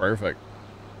fits perfect.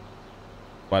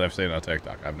 But I've seen on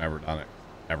TikTok. I've never done it.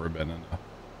 Never been in a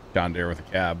John Deere with a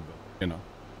cab, but, you know.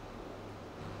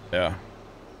 Yeah.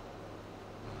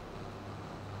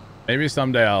 Maybe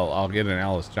someday I'll get an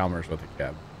Alice Chalmers with a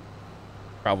cab.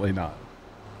 Probably not.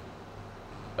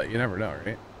 But you never know,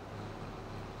 right?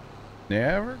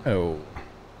 Never know. I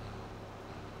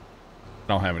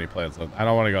don't have any plans. I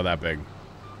don't want to go that big.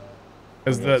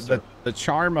 Because the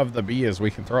charm of the Bee is we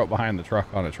can throw it behind the truck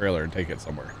on a trailer and take it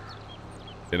somewhere.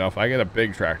 You know, if I get a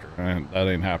big tractor, that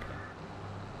ain't happening.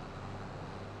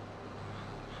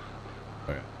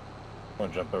 Okay. I'm going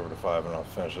to jump over to 5 and I'll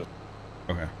finish it.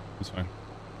 Okay, that's fine.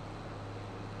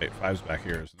 Wait, 5's back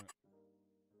here, isn't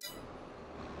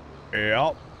it?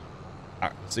 Yep.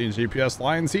 I see GPS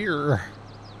lines here.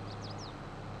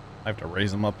 I have to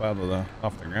raise them up off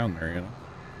the ground there, you know.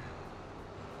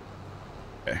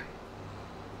 Okay.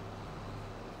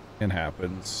 It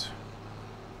happens.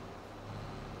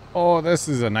 Oh, this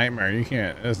is a nightmare. You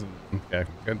can't. This is, okay.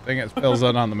 Good thing it fills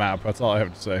in on the map. That's all I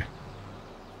have to say.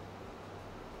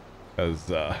 Because,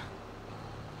 yeah.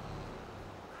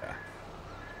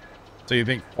 So you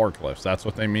think forklifts? That's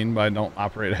what they mean by don't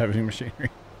operate heavy machinery?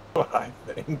 What I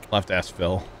think. Left to ask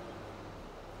Phil.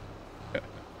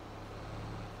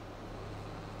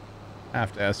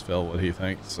 Have to ask Phil what he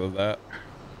thinks of that.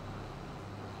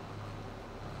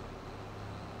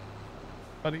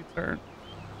 Buddy, turn.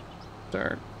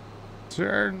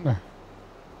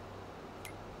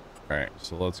 Alright,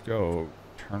 so let's go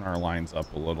turn our lines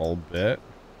up a little bit.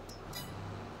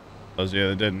 Those of you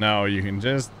that didn't know, you can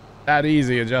just that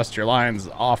easy adjust your lines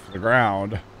off the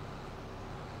ground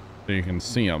so you can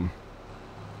see them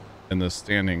in the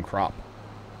standing crop.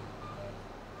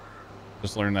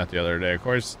 Just learned that the other day. Of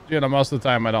course, you know, most of the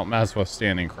time I don't mess with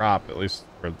standing crop, at least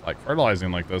for like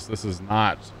fertilizing like this. This is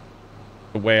not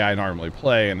the way I normally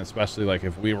play, and especially like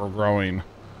if we were growing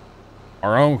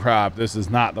our own crop, this is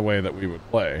not the way that we would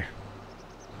play.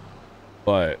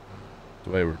 But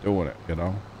the way we're doing it, you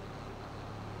know?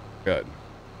 Good.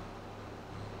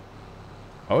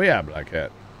 Oh yeah, Black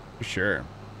Cat. For sure.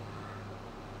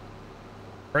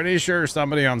 Pretty sure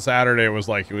somebody on Saturday was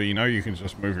like, well, you know, you can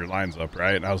just move your lines up,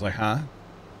 right? And I was like, huh?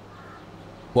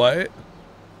 What?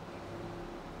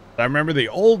 I remember the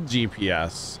old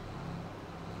GPS,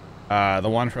 the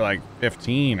one for like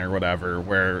 15 or whatever,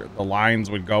 where the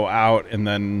lines would go out and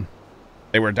then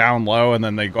they were down low and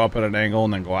then they go up at an angle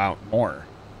and then go out more.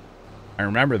 I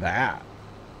remember that.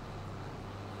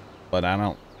 But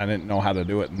I didn't know how to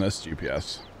do it in this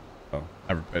GPS. So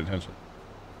never paid attention.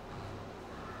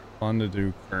 Fun to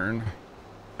do Kern.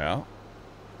 Yeah.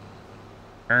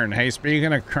 Kern. Hey,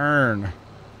 speaking of Kern,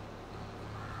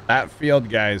 that field,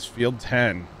 guys, field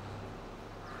 10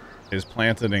 is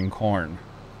planted in corn.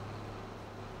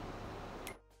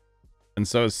 And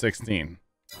so is 16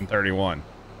 and 31.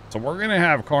 So we're going to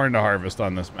have corn to harvest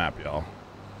on this map, y'all.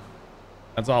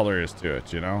 That's all there is to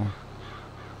it, you know?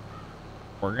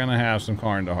 We're going to have some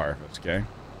corn to harvest, okay?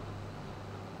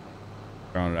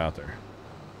 Throwing it out there.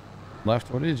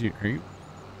 Left, what did you... Are you...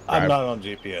 I'm not on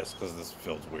GPS because this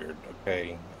feels weird,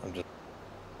 okay?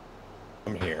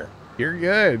 I'm here. You're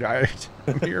good. I'm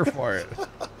here for it.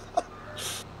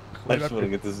 I just want to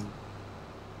get this...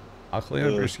 I'll clean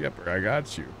up your skipper. I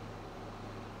got you.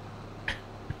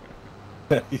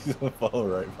 He's going to follow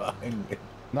right behind me.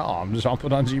 No, I'm just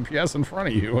jumping on GPS in front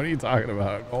of you. What are you talking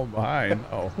about? Going behind?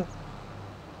 No.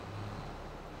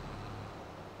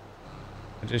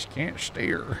 I just can't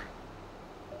steer.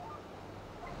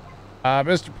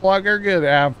 Mr. Plugger, good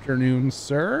afternoon,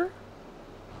 sir.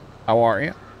 How are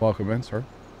you? Welcome in, sir.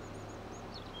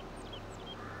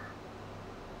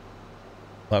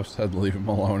 Left said leave him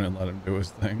alone and let him do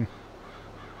his thing.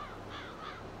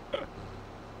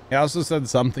 He also said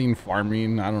something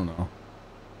farming. I don't know.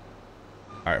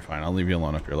 All right, fine. I'll leave you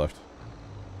alone if you're left.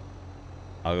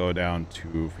 I'll go down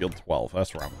to field 12.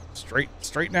 That's where I'm going.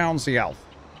 Straight down south.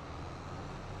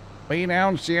 Way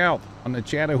down south on the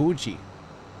Chattahoochee.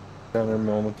 Down there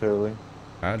momentarily.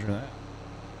 Roger that.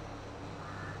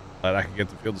 Glad I could get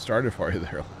the field started for you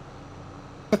there.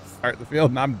 Start the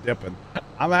field and I'm dipping.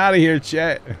 I'm out of here,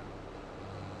 Chet.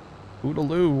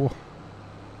 Hootaloo.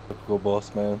 Typical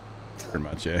boss man. Pretty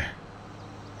much, yeah.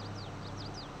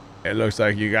 It looks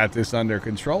like you got this under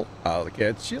control. I'll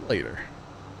catch you later.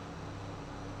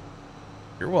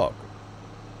 You're welcome.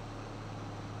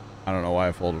 I don't know why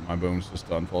I folded my booms just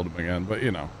to unfold them again, but you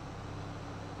know.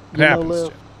 It happens.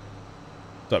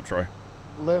 What's up, Troy?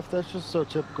 Left, that's just so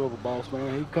typical of a boss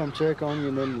man. He'd come check on you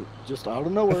and then just out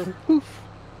of nowhere, poof.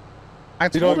 I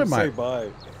told him say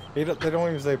bye. They don't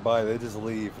even say bye. They just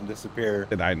leave and disappear.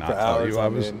 Did I not tell you I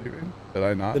was leaving? Did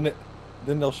I not?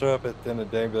 Then they'll show up at the end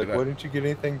of the day and be like, why didn't you get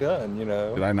anything done, you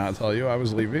know? Did I not tell you I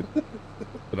was leaving?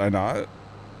 Did I not?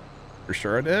 For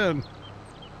sure I did.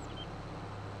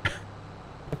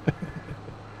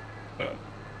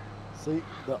 See,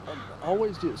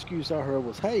 always the excuse I heard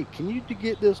was, hey, can you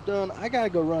get this done? I got to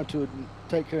go run to it and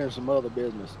take care of some other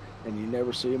business. And you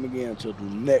never see him again until the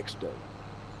next day.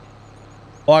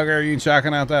 Plugger, are you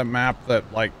checking out that map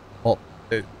that, like, well,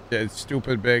 it's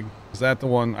stupid big? Is that the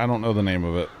one? I don't know the name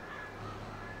of it.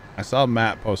 I saw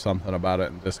Matt post something about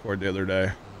it in Discord the other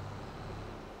day.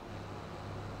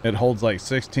 It holds like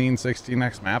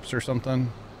 16x maps or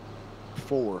something.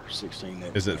 4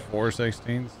 16x. Is it 4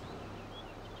 16s?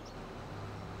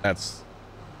 That's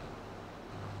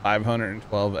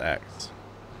 512x.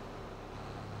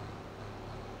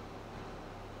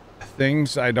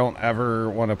 Things I don't ever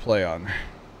want to play on.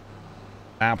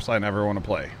 Apps I never want to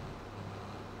play.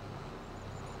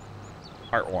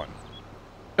 Part 1.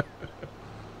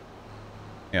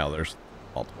 Yeah, there's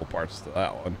multiple parts to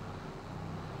that one.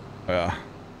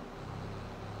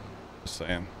 Just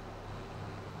saying.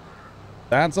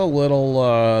 That's a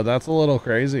little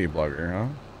crazy, Plugger, huh?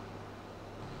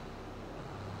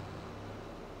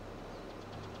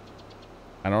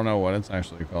 I don't know what it's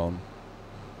actually called.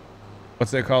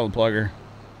 What's it called, Plugger?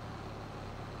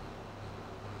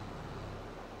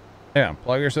 Yeah,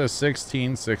 Plugger says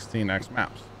 16x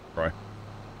maps, Troy.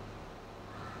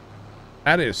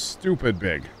 That is stupid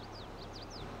big.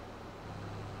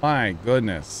 My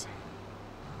goodness.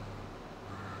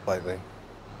 Slightly.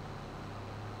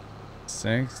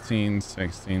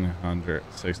 1600,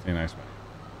 16x maps.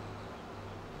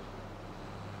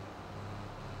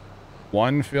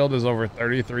 One field is over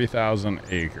 33,000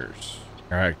 acres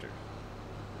or hectares.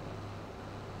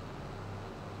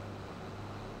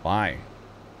 Why?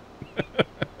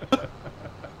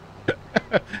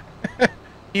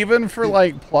 Even for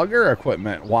like Plugger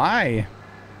equipment, why?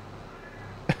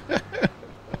 I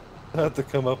have to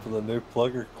come up with a new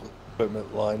Plugger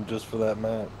equipment line just for that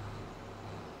map.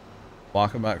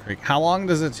 Walkabout Creek. How long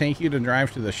does it take you to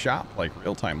drive to the shop, like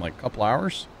real time? Like a couple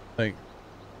hours? Like,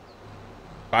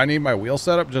 I need my wheel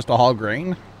set up just to haul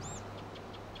grain.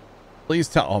 Please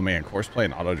tell. Oh man, course play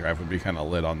and auto drive would be kind of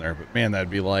lit on there, but man, that'd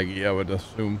be laggy, I would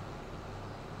assume.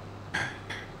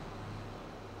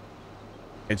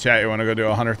 Hey chat, you want to go do a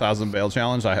 100,000 bale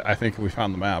challenge? I think we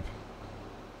found the map.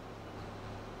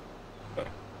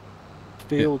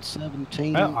 Field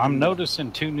 17. Well, I'm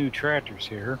noticing 2 new tractors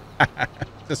here.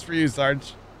 Just for you,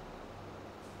 Sarge.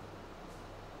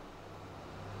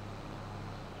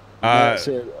 Matt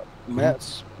said,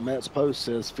 Matt's post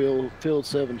says field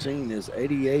 17 is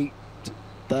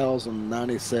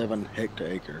 88,097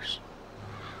 hectares.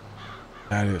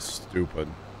 That is stupid,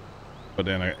 but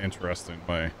in an interesting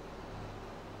way.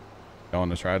 You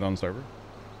want to try it on server?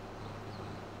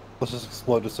 Let's just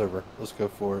explode the server. Let's go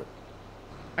for it.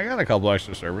 I got a couple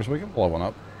extra servers. We can blow one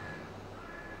up.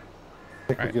 I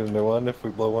think Right. we get a new one if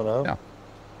we blow one up. Yeah.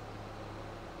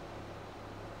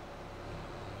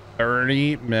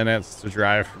 30 minutes to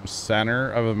drive from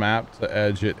center of a map to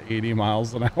edge at 80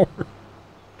 miles an hour.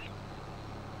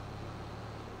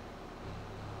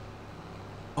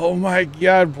 Oh my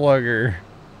God, Plugger.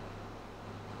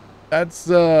 That's,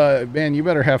 man, you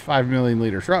better have 5 million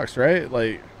liter trucks, right?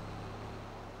 Like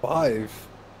 5.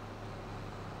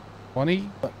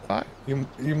 25?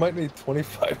 You might need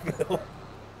 25 mil.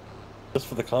 Just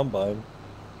for the combine.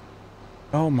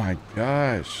 Oh my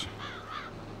gosh.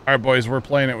 All right, boys, we're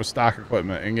playing it with stock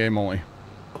equipment, in-game only.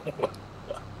 I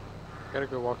gotta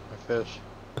go walk my fish.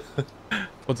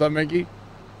 What's up, Mickey?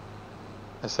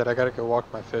 I said I gotta go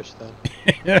walk my fish then.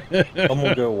 I'm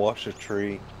gonna go wash a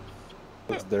tree.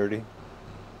 It's dirty.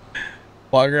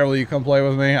 Plugger, will you come play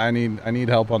with me? I need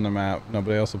help on the map.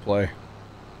 Nobody else will play.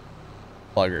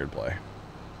 Plugger would play.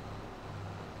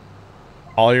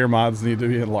 All your mods need to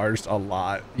be enlarged a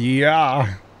lot.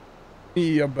 Yeah.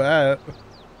 You bet.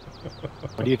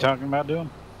 What are you talking about doing?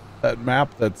 That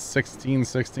map that's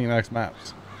 16x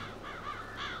maps.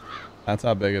 That's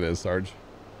how big it is, Sarge.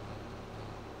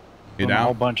 You Doing a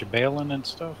whole down? bunch of bailing and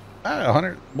stuff.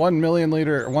 1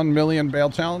 million bale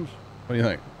challenge. What do you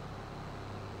think?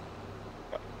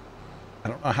 I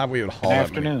don't know how we would haul An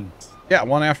that many. afternoon. Yeah,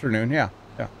 one afternoon. Yeah.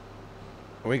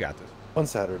 We got this. One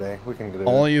Saturday, we can get it.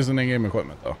 Only using in-game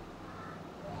equipment though.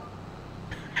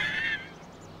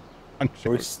 I'm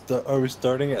sure. Are we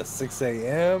starting at 6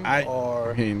 a.m.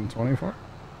 or? 24.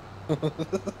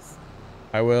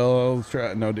 I will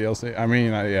try. No DLC. I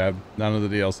mean, yeah, none of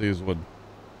the DLCs would.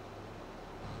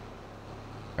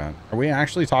 God. Are we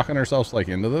actually talking ourselves like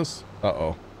into this?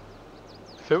 Uh-oh.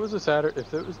 If it was this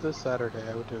Saturday,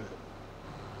 I would do it.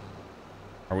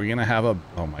 Are we gonna have a?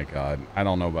 Oh my God! I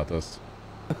don't know about this.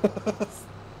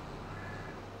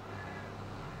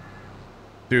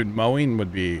 Dude, mowing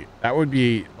would be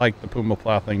like the Puma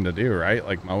Plow thing to do, right?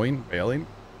 Like mowing, baling,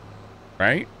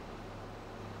 right?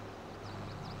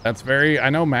 That's I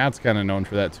know Matt's kind of known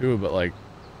for that too, but like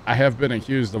I have been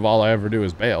accused of all I ever do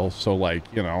is bail, so like,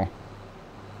 you know,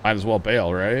 might as well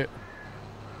bail, right?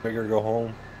 Bigger go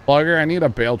home. Plugger, I need a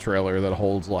bale trailer that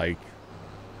holds like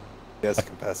Yes,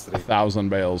 capacity. 1,000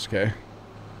 bales, okay?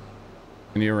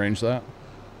 Can you arrange that?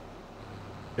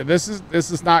 Yeah, this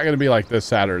is not going to be like this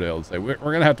Saturday, let's say. We're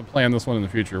going to have to plan this one in the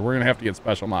future. We're going to have to get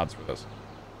special mods for this.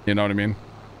 You know what I mean?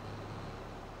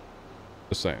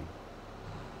 Just saying.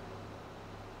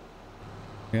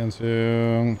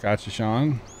 Gotcha,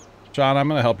 Sean. Sean, I'm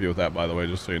going to help you with that, by the way,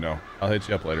 just so you know. I'll hit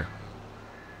you up later.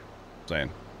 Just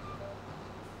saying.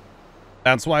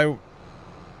 That's why...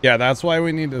 Yeah, that's why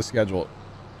we need to schedule it.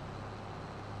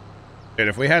 Dude,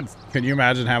 if we had... Can you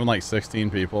imagine having like 16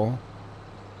 people?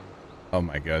 Oh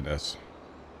my goodness.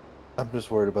 I'm just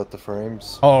worried about the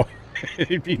frames. Oh,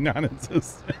 it'd be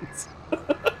non-existent.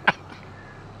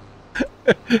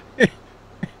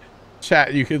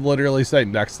 Chat, you could literally say,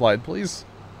 next slide, please.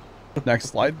 Next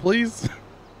slide, please.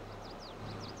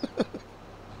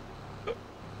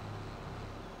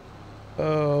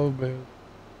 Oh, man.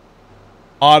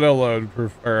 Auto load,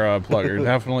 Plugger.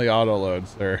 Definitely auto load,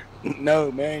 sir.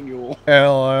 No manual.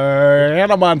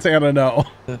 Hannah Montana, no.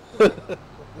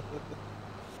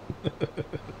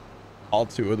 All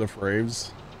 2 of the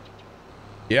frames.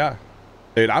 Yeah.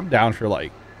 Dude, I'm down for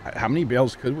like, how many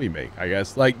bales could we make? I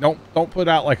guess like, don't put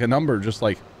out like a number, just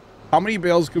like how many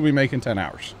bales could we make in 10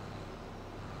 hours?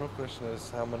 The real question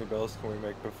is how many bales can we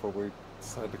make before we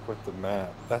decide to quit the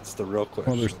map? That's the real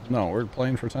question. Well, no, we're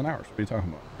playing for 10 hours. What are you talking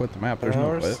about? Quit the map. 10 There's no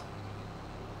hours? quit.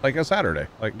 Like a Saturday.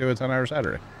 Like do a 10-hour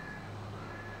Saturday.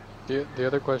 The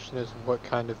other question is, what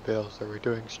kind of bales? Are we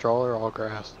doing straw or all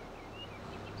grass?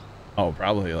 Oh,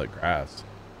 probably like grass.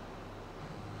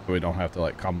 So we don't have to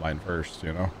like combine first,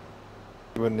 you know?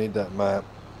 You would need that map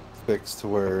fixed to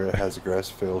where it has a grass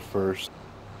field first.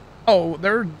 Oh,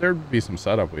 there'd be some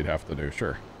setup we'd have to do,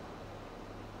 sure.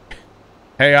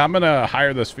 Hey, I'm gonna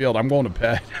hire this field. I'm going to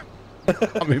bed.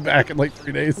 I'll be back in like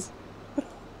 3 days.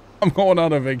 I'm going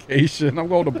on a vacation. I'm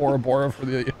going to Bora Bora for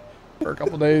a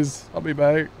couple days. I'll be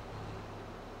back.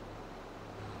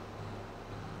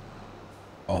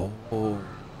 Oh.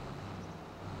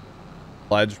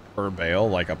 Pledge per bale,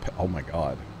 like oh my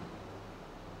God.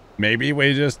 Maybe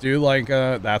we just do like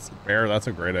that's fair. That's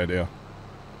a great idea.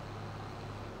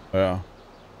 Yeah.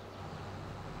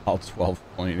 All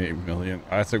 12.8 million.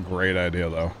 That's a great idea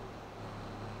though.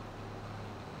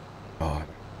 God.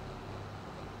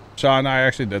 Sean, I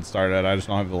actually did start it. I just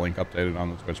don't have the link updated on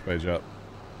the Twitch page yet.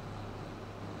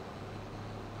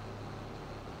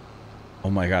 Oh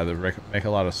my god, they make a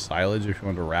lot of silage if you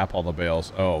want to wrap all the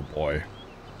bales. Oh boy.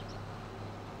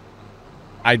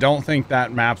 I don't think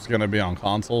that map's going to be on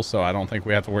console, so I don't think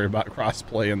we have to worry about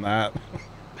crossplay in that.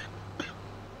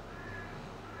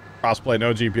 Crossplay,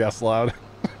 no GPS allowed.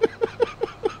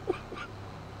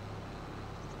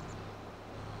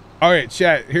 All right,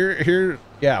 chat. Here.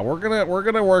 Yeah, we're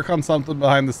gonna work on something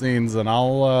behind the scenes, and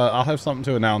I'll have something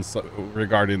to announce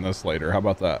regarding this later. How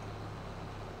about that?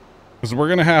 Because we're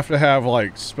gonna have to have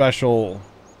like special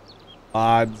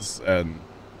mods and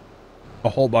a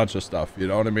whole bunch of stuff. You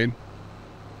know what I mean?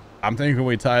 I'm thinking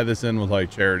we tie this in with like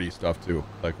charity stuff too,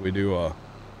 like we do.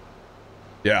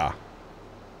 Yeah.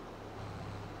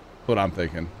 That's what I'm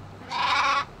thinking.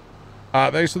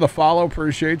 Thanks for the follow.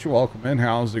 Appreciate you. Welcome in.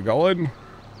 How's it going?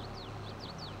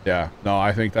 Yeah, no,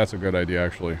 I think that's a good idea,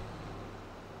 actually.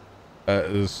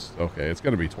 Okay, it's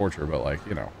gonna be torture, but like,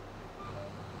 you know.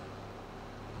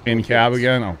 In cab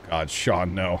again? Oh god,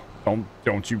 Sean, no.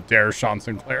 Don't you dare, Sean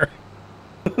Sinclair.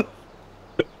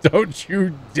 Don't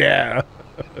you dare.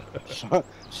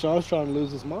 Sean's trying to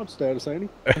lose his mod status,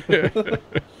 ain't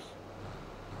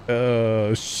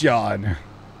he? Sean,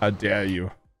 how dare you?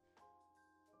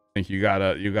 Think you got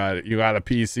a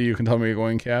PC you can tell me you're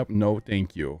going cab? No,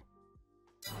 thank you.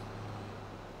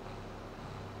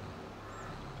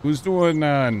 Who's doing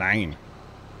 9?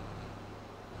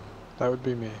 That would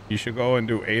be me. You should go and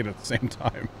do 8 at the same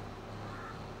time.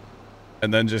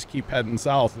 And then just keep heading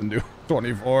south and do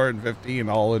 24 and 15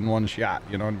 all in one shot.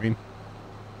 You know what I mean?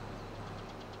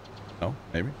 No,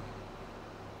 maybe.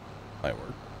 Might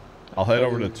work. I'll head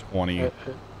over to 20. I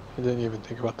didn't even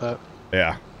think about that.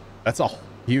 Yeah. That's a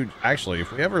huge... Actually,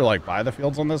 if we ever like buy the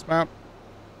fields on this map,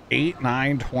 8,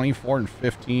 9, 24, and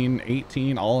 15,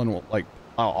 18, all in like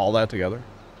all that together.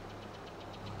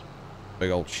 Big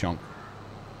old chunk.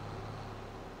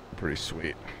 Pretty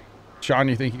sweet. Sean,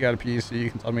 you think you got a PC?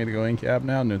 You can tell me to go in cab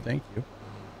now? No, thank you.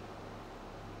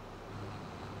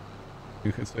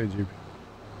 You could say GP.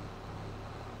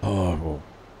 Oh.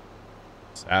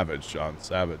 Savage, Sean.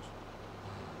 Savage.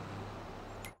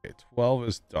 Okay, 12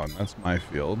 is done. That's my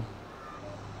field.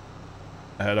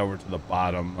 I head over to the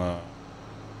bottom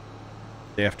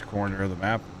left corner of the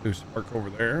map. Do some work over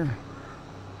there.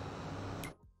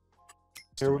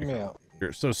 Hear me out.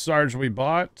 So Sarge, we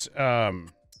bought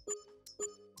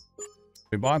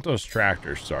those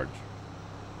tractors, Sarge,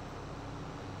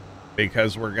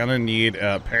 because we're gonna need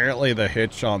apparently the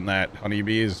hitch on that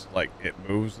honeybee is like it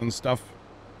moves and stuff,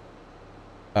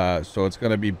 so it's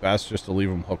gonna be best just to leave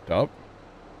them hooked up,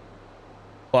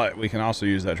 but we can also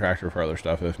use that tractor for other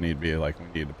stuff if need be, like we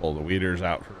need to pull the weeders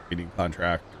out for a weeding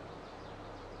contract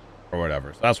or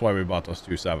whatever. So that's why we bought those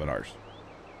 2 7Rs.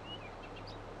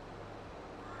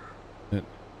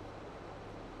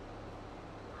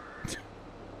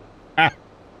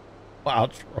 Wow,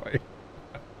 Troy.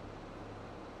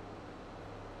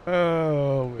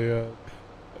 Oh, man.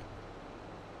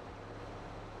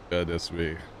 Goodness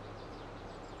me.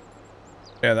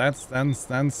 Yeah, that's...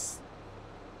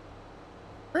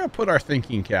 We're gonna put our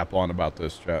thinking cap on about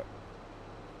this, chat.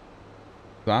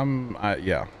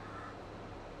 Yeah.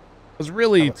 Because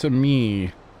really, to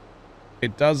me,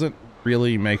 it doesn't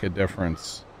really make a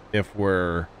difference if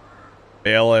we're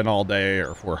bailing all day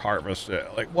or if we're harvesting,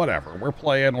 like whatever. We're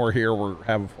playing, we're here, we're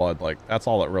having fun. Like that's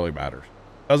all that really matters.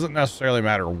 Doesn't necessarily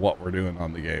matter what we're doing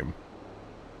on the game.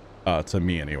 To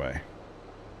me anyway.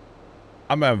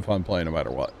 I'm having fun playing no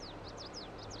matter what.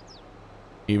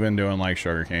 Even doing like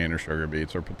sugarcane or sugar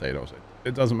beets or potatoes.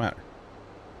 It doesn't matter.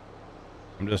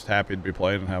 I'm just happy to be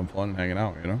playing and having fun and hanging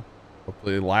out, you know?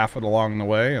 Hopefully laughing along the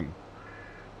way, and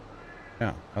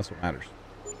yeah, that's what matters.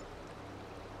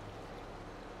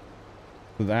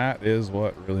 That is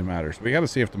what really matters. We got to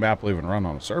see if the map will even run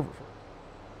on a server.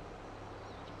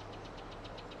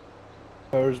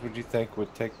 How many hours would you think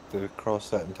would take to cross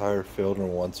that entire field in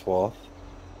one swath?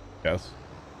 Yes.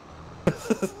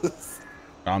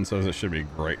 John says it should be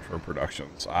great for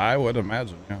productions. I would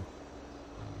imagine, yeah.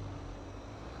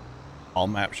 All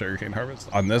map sugarcane harvest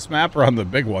on this map or on the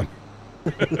big one?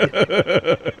 Because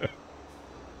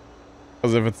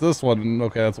if it's this one,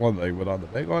 okay, that's one thing, but on the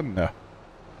big one, no.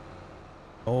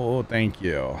 Oh, thank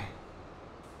you.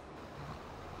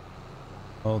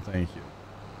 Oh, thank you.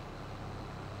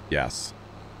 Yes.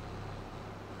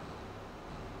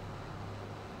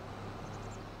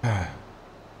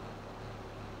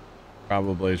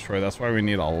 Probably, Troy. That's why we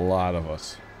need a lot of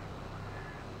us.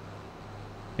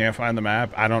 Can't find the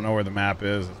map. I don't know where the map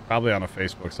is. It's probably on a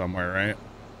Facebook somewhere, right?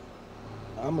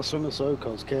 I'm assuming so,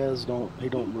 because Kaz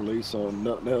don't release on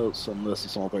nothing else unless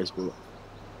it's on Facebook.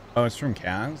 Oh, it's from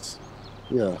Kaz?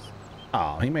 Yeah.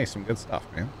 Oh, he makes some good stuff,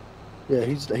 man. Yeah,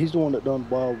 he's the one that done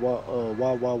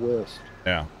Wild West.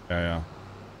 Yeah. Yeah,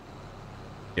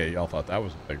 y'all thought that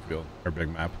was a big field or big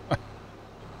map.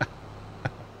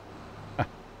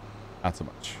 Not so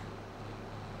much.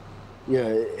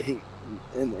 Yeah, he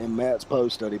in Matt's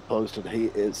post that he posted,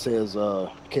 it says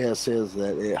Kaz says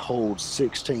that it holds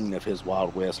 16 of his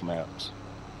Wild West maps.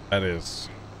 That is.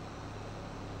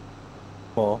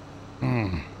 Well,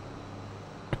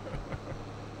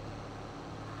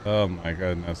 Oh my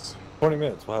goodness. 20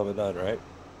 minutes, we'll have it done, right?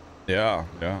 Yeah.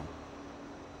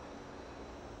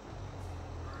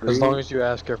 As long as you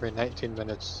ask every 19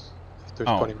 minutes if there's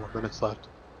 20 more minutes left.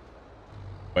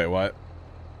 Wait, what?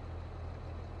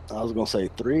 I was gonna say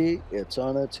 3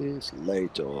 eternities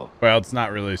later. Well, it's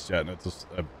not released yet. It's just,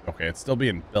 okay. It's still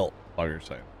being built. All you're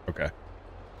saying. Okay.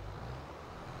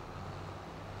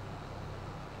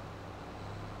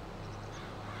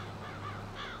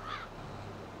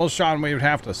 Well, Sean, we would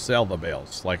have to sell the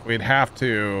bales. Like, we'd have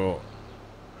to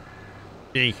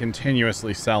be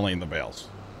continuously selling the bales.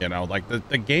 You know, like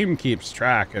the game keeps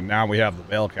track, and now we have the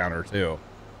bale counter too.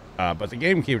 But the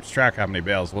game keeps track how many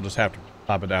bales. We'll just have to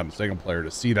pop it down in single player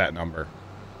to see that number.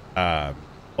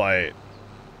 But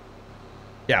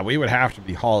yeah, we would have to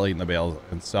be hauling the bales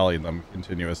and selling them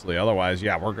continuously. Otherwise,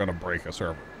 yeah, we're going to break a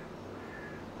server.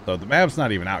 So the map's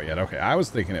not even out yet. Okay, I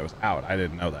was thinking it was out. I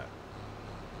didn't know that.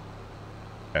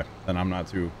 Okay, then I'm not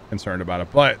too concerned about it.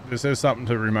 But this is something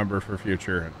to remember for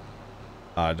future.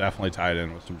 And definitely tied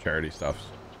in with some charity stuff.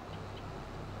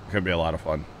 Could be a lot of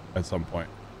fun at some point.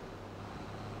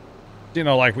 You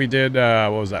know, like we did,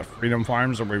 what was that, Freedom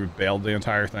Farms, where we bailed the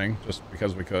entire thing just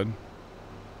because we could.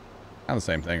 Not the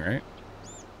same thing, right?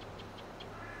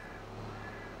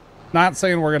 Not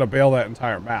saying we're going to bail that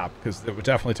entire map, because it would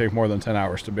definitely take more than 10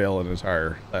 hours to bail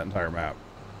that entire map.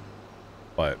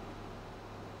 But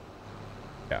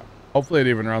yeah, hopefully it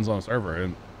even runs on a server.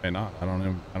 It may not. I don't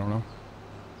know. I don't know.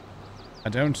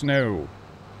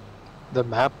 The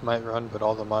map might run, but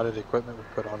all the modded equipment we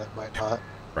put on it might not.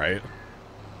 Right.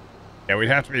 Yeah, we'd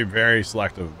have to be very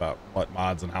selective about what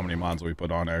mods and how many mods we put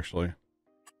on, actually.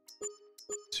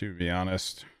 To be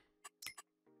honest.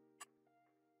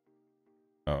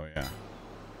 Oh, yeah.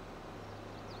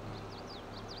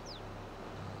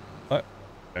 But,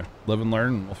 okay. Live and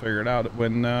learn, and we'll figure it out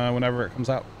whenever it comes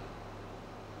out.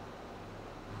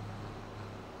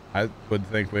 I would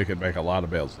think we could make a lot of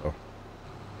bales, though.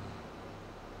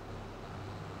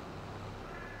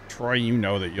 Troy, you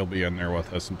know that you'll be in there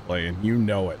with us and playing. You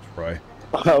know it, Troy.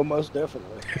 Oh, most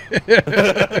definitely.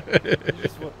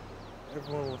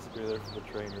 Everyone wants to be there for the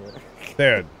train wreck.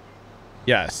 Dude.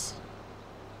 Yes.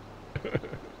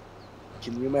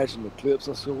 Can you imagine the clips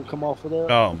that's going to come off of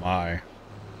that? Oh, my.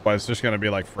 Well, it's just going to be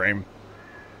like frame.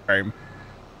 Ha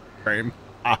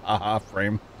ha ha,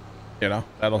 frame. You know,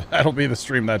 that'll be the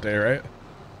stream that day, right?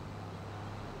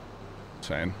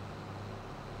 Saying.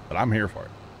 But I'm here for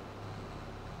it.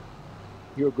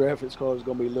 Your graphics card is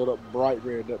going to be lit up bright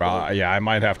red. Yeah, I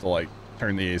might have to like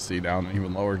turn the AC down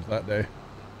even lower that day.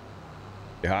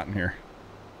 Be hot in here.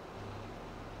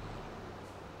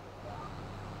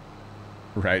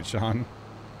 Right, Sean?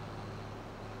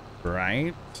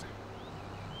 Right?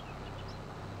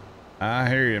 I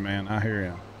hear you, man. I hear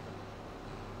you.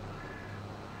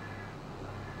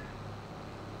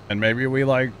 And maybe we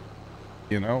like,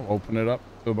 you know, open it up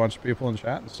to a bunch of people in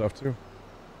chat and stuff too.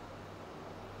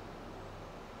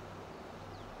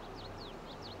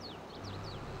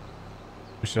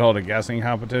 We should hold a guessing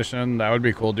competition. That would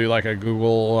be cool. Do like a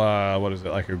Google, what is it?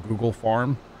 Like a Google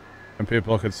form. And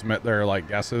people could submit their like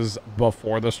guesses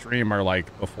before the stream or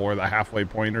like before the halfway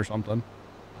point or something.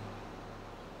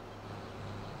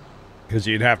 Because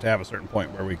you'd have to have a certain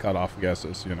point where we cut off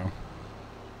guesses, you know.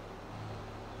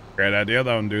 Great idea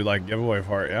though, and do like giveaway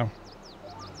for it, yeah.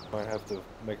 Might have to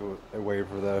make a way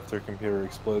for that if their computer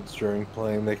explodes during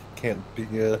playing. They can't be,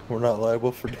 we're not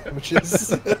liable for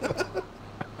damages.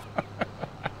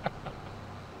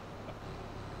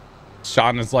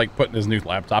 Sean is like putting his new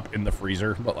laptop in the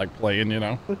freezer, but like playing, you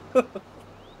know.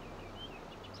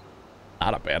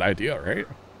 Not a bad idea, right?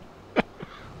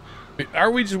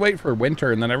 Or we just wait for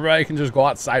winter and then everybody can just go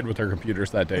outside with their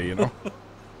computers that day, you know.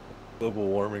 Global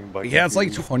warming by yeah, it's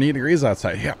like 20 degrees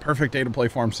outside. Yeah, perfect day to play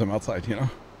Farm Sim outside, you know.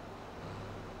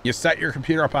 You set your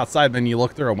computer up outside, then you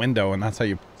look through a window, and that's how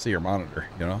you see your monitor,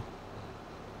 you know.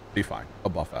 Be fine.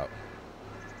 I'll buff out.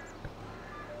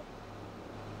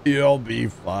 You'll be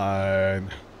fine.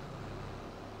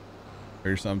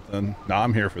 Or something. No,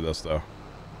 I'm here for this, though.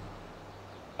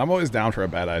 I'm always down for a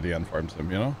bad idea on Farm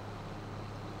Sim, you know?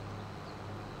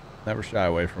 Never shy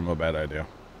away from a bad idea.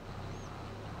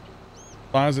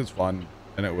 As long as it's fun,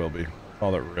 and it will be. That's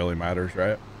all that really matters,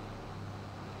 right?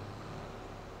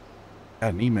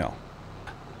 Got an email.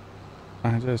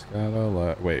 I just got a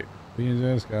letter. Wait, we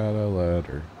just got a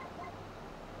letter.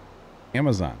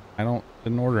 Amazon.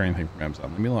 Didn't order anything from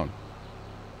Amazon. Leave me alone.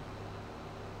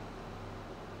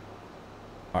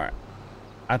 All right.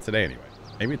 Not today anyway.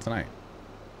 Maybe tonight.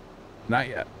 Not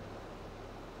yet.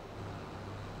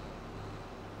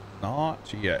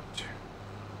 Not yet.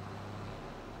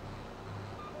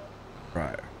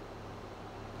 Right.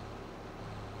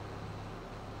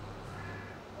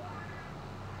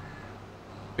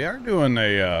 We are doing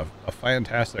a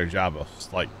fantastic job of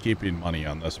like keeping money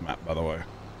on this map, by the way.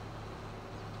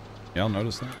 Y'all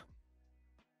notice that?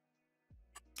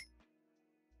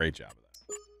 Great job of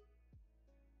that.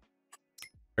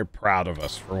 Very proud of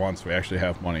us for once we actually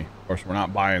have money. Of course, we're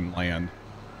not buying land,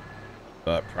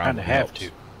 but Kind of have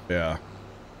to. Yeah.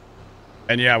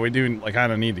 And yeah, we do like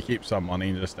kind of need to keep some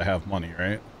money just to have money,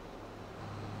 right?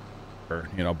 For,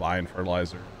 you know, buying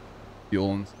fertilizer,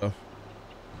 fuel and stuff.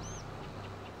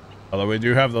 Although we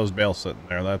do have those bales sitting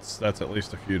there. That's at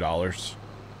least a few dollars.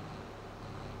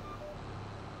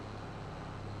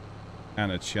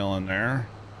 Kind of chilling there.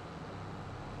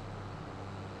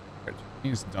 Right,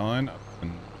 he's done up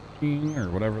in or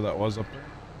whatever that was up there.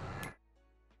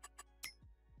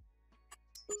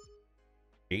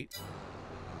 8.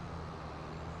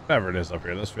 Whatever it is up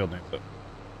here, this field needs it.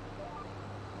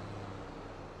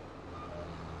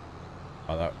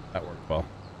 Oh, that worked well.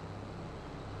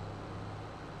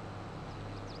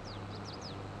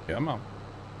 Yeah, I'm on.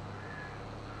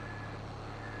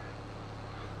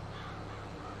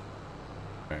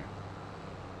 Okay.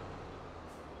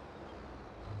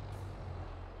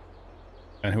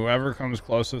 And whoever comes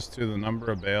closest to the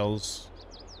number of bales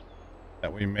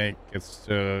that we make gets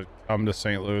to come to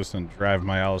St. Louis and drive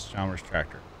my Alice Chalmers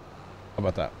tractor. How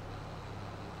about that?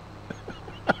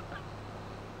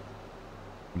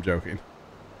 I'm joking.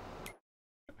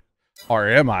 Or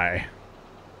am I?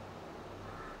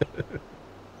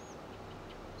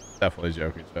 Definitely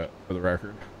joking, chat, for the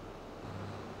record.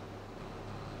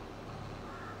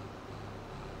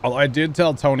 Well, I did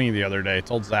tell Tony the other day,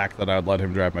 told Zach that I'd let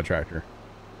him drive my tractor.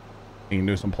 He can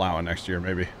do some plowing next year,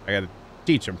 maybe. I gotta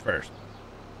teach him first.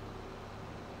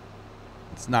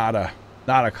 It's not a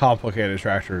complicated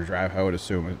tractor to drive, I would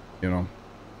assume it, you know.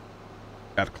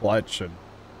 Got clutch and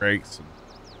brakes and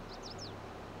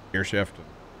gear shift and,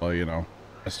 well, you know,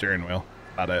 a steering wheel.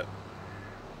 About it.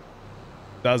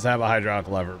 Does have a hydraulic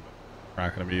lever, but we're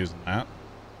not going to be using that.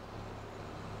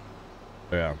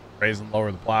 So yeah, raise and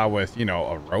lower the plow with, you know,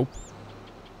 a rope.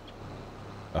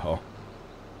 Oh,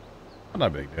 not a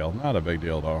big deal. Not a big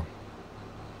deal though.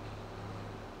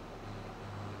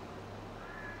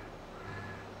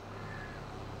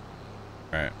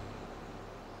 Right.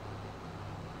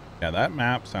 Yeah, that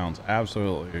map sounds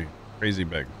absolutely crazy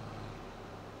big.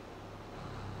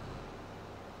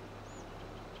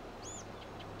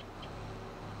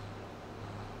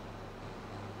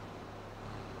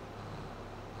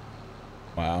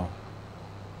 Wow.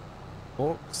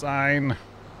 Oh, sign.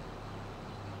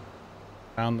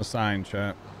 Found the sign,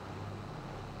 chat.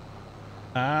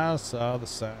 I saw the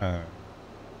sign.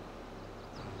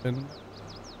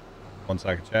 1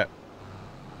 second, chat.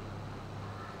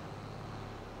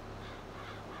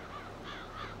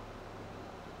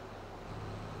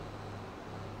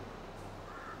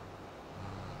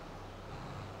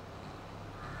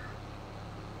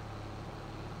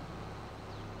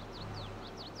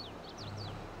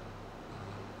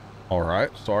 All right,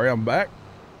 sorry, I'm back.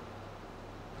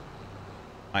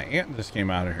 My aunt just came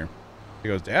out of here. She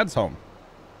goes, Dad's home.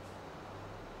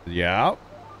 Yeah.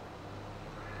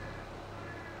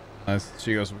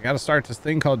 She goes, we got to start this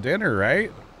thing called dinner,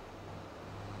 right?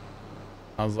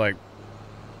 I was like,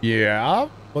 yeah.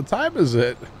 What time is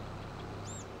it?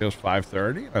 She goes,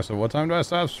 5:30. I said, what time do I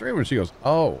stop streaming? She goes,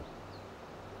 oh.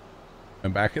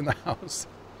 I'm back in the house.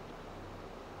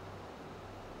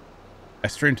 I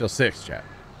stream till 6, chat.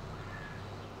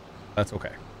 That's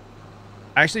okay.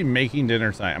 Actually making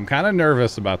dinner tonight. I'm kind of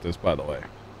nervous about this, by the way.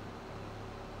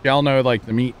 Y'all know, like,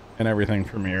 the meat and everything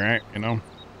for me, right? You know?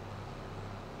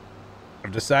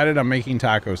 I've decided I'm making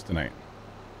tacos tonight.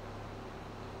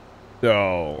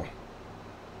 So,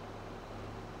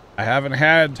 I haven't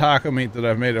had taco meat that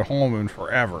I've made at home in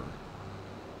forever.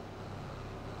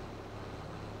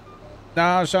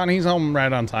 Nah, Sean, he's home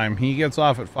right on time. He gets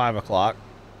off at 5 o'clock.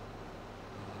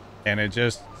 And it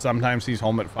just, sometimes he's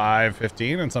home at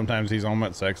 5:15 and sometimes he's home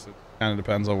at 6. It kind of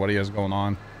depends on what he has going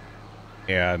on.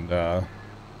 And,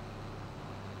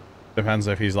 depends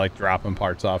if he's like dropping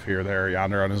parts off here, there,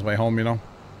 yonder on his way home, you know?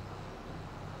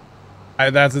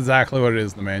 That's exactly what it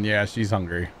is, the man. Yeah, she's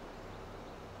hungry.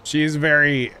 She's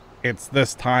very it's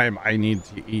this time I need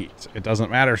to eat. It doesn't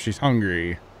matter if she's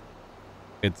hungry.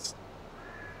 It's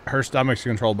her stomach's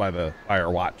controlled by her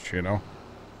watch, you know?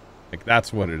 Like,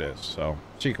 that's what it is. So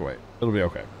she can wait. It'll be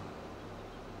okay.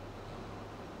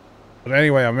 But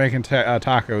anyway, I'm making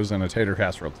tacos and a tater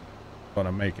casserole. That's what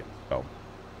I'm making. So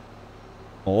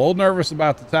I'm a little nervous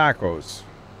about the tacos.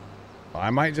 I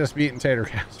might just be eating tater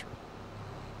casserole.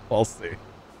 We'll see.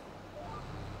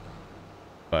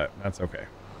 But that's okay.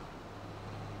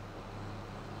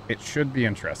 It should be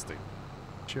interesting.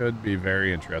 Should be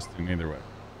very interesting either way.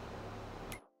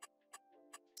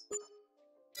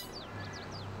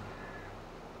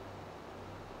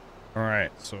 All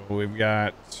right, so we've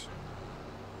got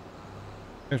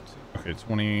 15, okay,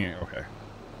 20, okay.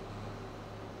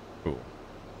 Cool.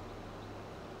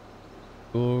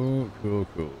 Cool, cool,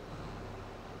 cool.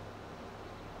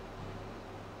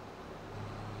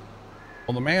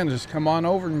 Well, the man, just come on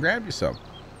over and grab you some.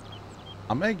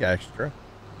 I'll make extra.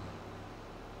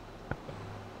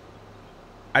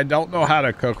 I don't know how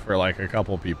to cook for like a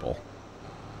couple people,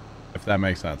 if that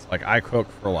makes sense. Like, I cook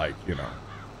for like, you know.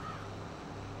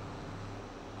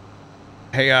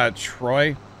 Hey,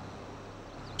 Troy,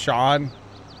 Sean,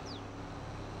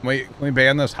 can we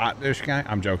ban this hot dish guy?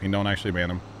 I'm joking. Don't actually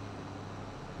ban him.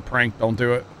 Prank. Don't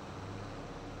do it.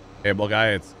 Cable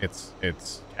guy.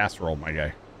 It's casserole, my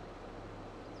guy.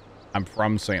 I'm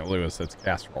from St. Louis. It's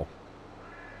casserole.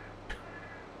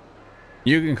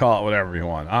 You can call it whatever you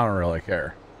want. I don't really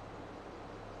care.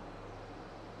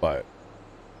 But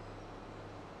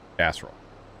casserole.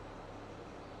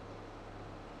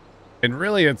 And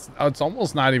really, it's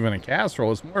almost not even a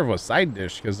casserole. It's more of a side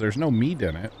dish because there's no meat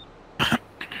in it.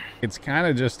 It's kind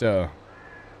of just a,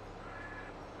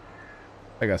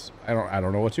 I guess, I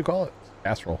don't know what you call it.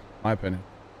 Casserole, in my opinion.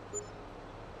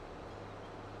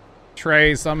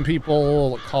 Trey, some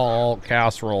people call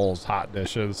casseroles hot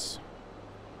dishes.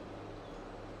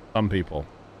 Some people.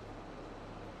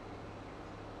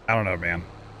 I don't know, man.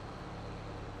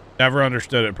 Never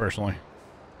understood it personally.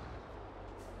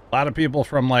 A lot of people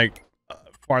from like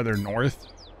farther north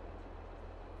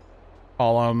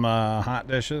call them hot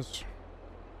dishes.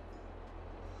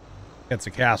 It's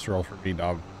a casserole for me,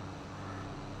 dog.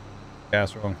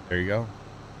 Casserole. There you go.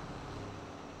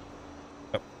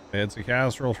 Yep. It's a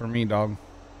casserole for me, dog.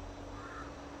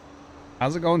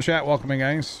 How's it going, chat? Welcome in,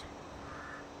 guys.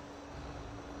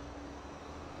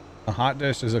 A hot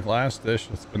dish is a glass dish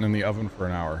that's been in the oven for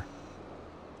an hour.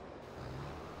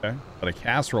 Okay. But a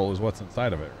casserole is what's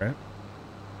inside of it, right?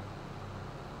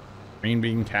 Green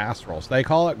bean casseroles. They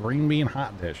call it green bean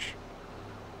hot dish.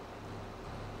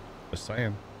 Just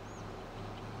saying.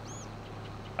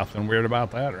 Nothing weird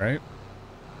about that, right?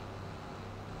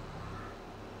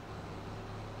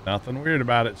 Nothing weird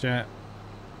about it, chat.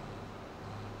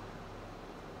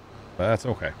 But that's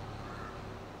okay.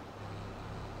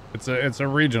 It's a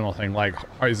regional thing. Like,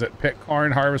 is it pit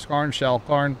corn, harvest corn, shell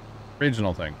corn?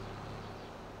 Regional thing.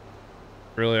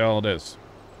 Really all it is.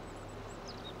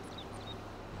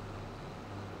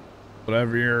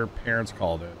 Whatever your parents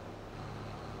called it.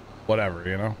 Whatever,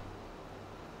 you know?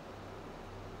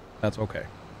 That's okay.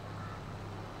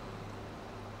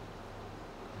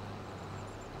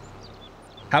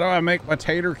 How do I make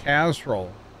potato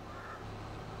casserole?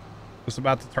 Just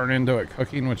about to turn into a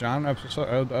cooking with John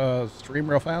episode stream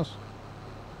real fast.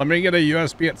 Let me get a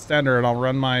USB extender and I'll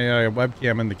run my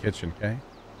webcam in the kitchen, okay?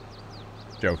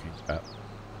 Joking, chat.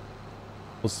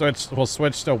 We'll switch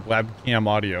to webcam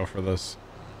audio for this.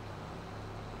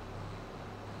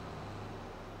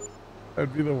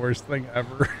 That'd be the worst thing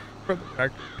ever for the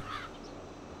record.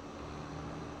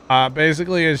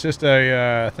 Basically, it's just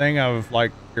a thing of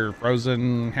like your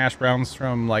frozen hash browns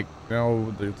from like, you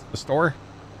know, the store.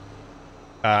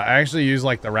 I actually use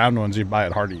like the round ones you buy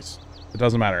at Hardee's. It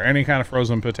doesn't matter. Any kind of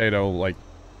frozen potato, like,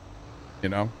 you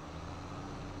know.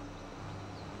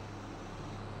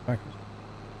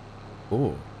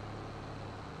 Ooh.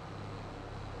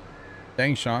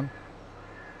 Dang, Sean.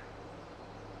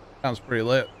 Sounds pretty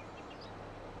lit.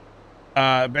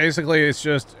 Basically, it's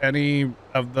just any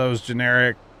of those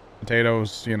generic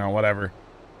potatoes, you know, whatever.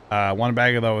 One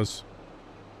bag of those.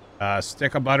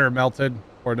 Stick of butter melted,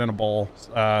 poured in a bowl.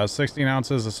 16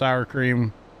 ounces of sour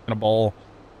cream in a bowl.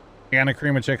 Can of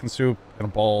cream of chicken soup in a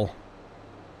bowl.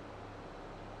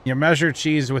 You measure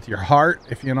cheese with your heart,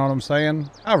 if you know what I'm saying.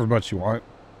 However much you want.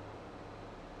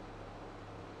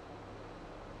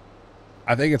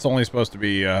 I think it's only supposed to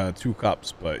be 2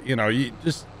 cups, but you know, you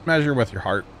just measure with your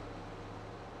heart.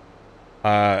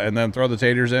 And then throw the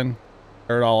taters in.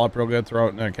 Stir it all up real good. Throw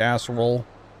it in a casserole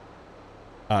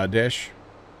dish.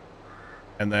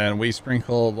 And then we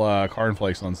sprinkle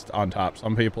cornflakes on top.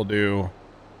 Some people do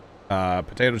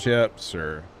Potato chips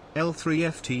or...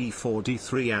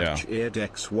 L3FT4D3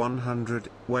 Eardex 100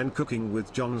 when cooking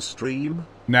with John's stream.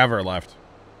 Never left.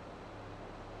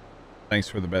 Thanks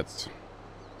for the bits.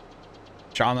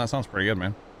 Sean, that sounds pretty good,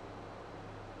 man.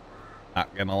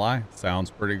 Not gonna lie, sounds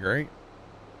pretty great.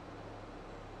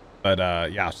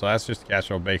 But yeah, so that's just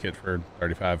casserole. Bake it for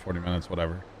 35, 40 minutes,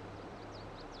 whatever.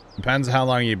 Depends how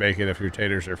long you bake it, if your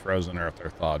taters are frozen or if they're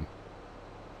thawed.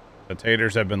 The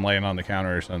taters have been laying on the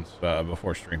counter since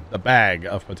before stream. The bag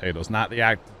of potatoes, not the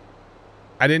act.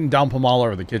 I didn't dump them all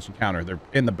over the kitchen counter. They're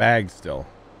in the bag still.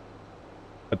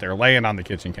 But they're laying on the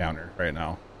kitchen counter right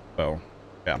now. So,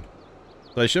 yeah.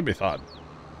 So they should be thawed.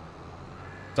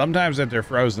 Sometimes if they're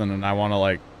frozen and I want to,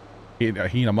 like, heat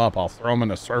them up, I'll throw them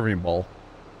in a serving bowl.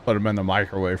 Put them in the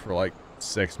microwave for, like,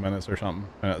 6 minutes or something.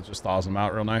 And it just thaws them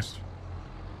out real nice.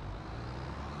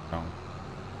 So.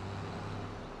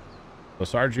 So,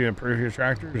 Sarge, you improve your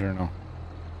tractors or no?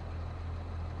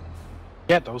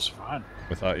 Yeah, those are fine.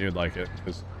 I thought you'd like it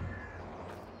because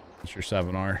it's your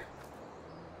 7R.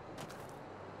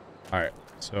 Alright,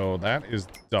 so that is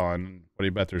done. What do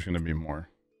you bet there's going to be more?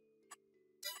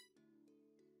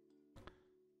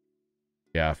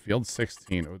 Yeah, field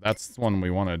 16. That's the one we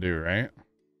want to do, right?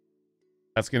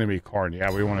 That's going to be corn.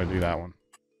 Yeah, we want to do that one.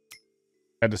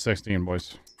 Head to 16,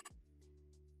 boys.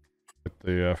 Get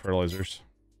the fertilizers.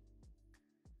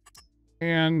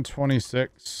 And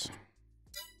 26.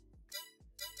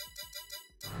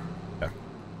 Yeah.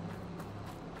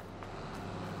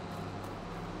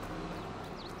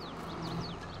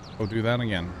 We'll do that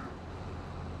again.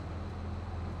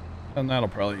 And that'll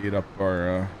probably eat up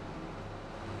our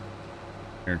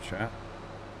air chat.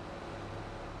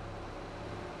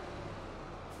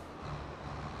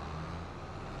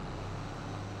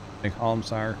 They call them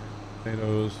sour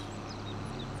potatoes.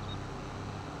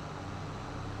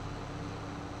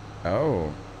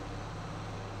 Oh.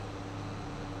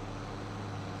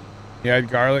 You had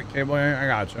garlic, Cable? I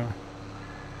gotcha.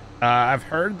 I've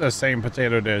heard the same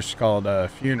potato dish called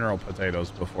funeral potatoes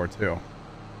before, too.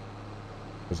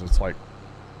 Because it's like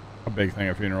a big thing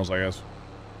at funerals, I guess.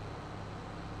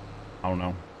 I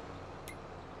don't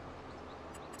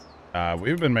know.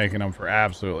 We've been making them for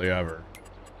absolutely ever.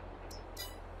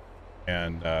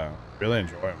 And really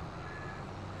enjoy them.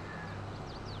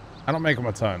 I don't make them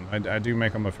a ton. I do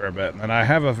make them a fair bit. And then I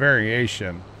have a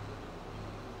variation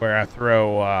where I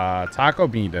throw taco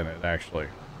meat in it, actually.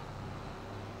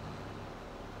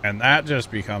 And that just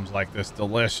becomes like this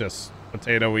delicious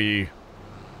potato-y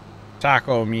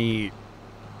taco meat,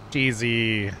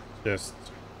 cheesy, just...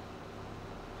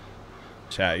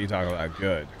 Chat, you talk about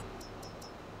good.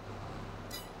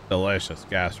 Delicious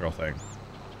casserole thing.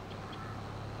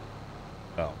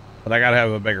 So, but I gotta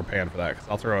have a bigger pan for that, because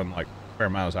I'll throw in like a fair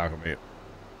amount of taco meat.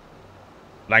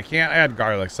 But I can't add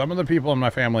garlic. Some of the people in my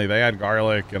family, they add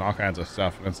garlic and all kinds of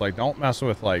stuff. And it's like, don't mess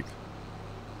with like...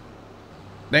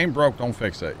 Name broke, don't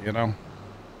fix it, you know?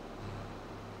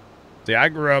 See, I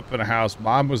grew up in a house,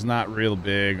 Mom was not real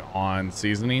big on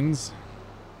seasonings.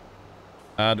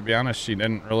 To be honest, she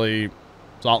didn't really...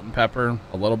 Salt and pepper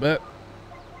a little bit.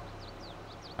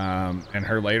 In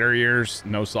her later years,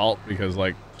 no salt because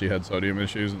like she had sodium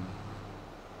issues and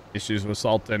issues with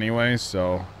salt anyway.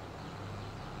 So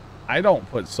I don't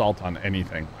put salt on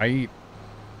anything. I eat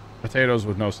potatoes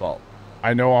with no salt.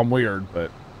 I know I'm weird, but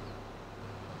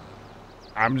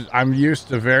I'm used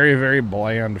to very, very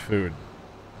bland food.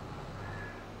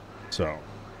 So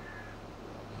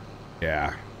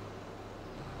yeah.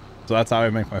 So that's how I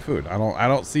make my food. I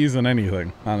don't season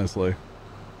anything, honestly.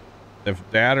 If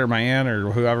Dad or my aunt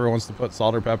or whoever wants to put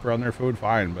salt or pepper on their food,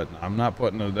 fine. But I'm not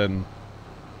putting it in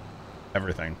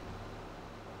everything.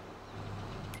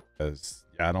 Because,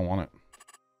 yeah, I don't want it.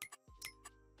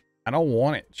 I don't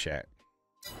want it, chat.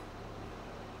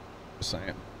 Just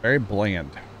saying. Very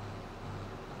bland.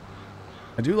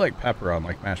 I do like pepper on,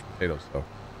 like, mashed potatoes, though.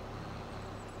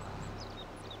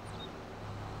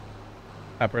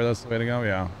 Pepper, that's the way to go,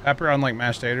 yeah. Pepper on like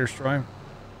mashed taters, Troy.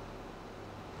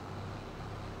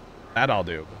 That I'll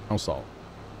do, but no salt.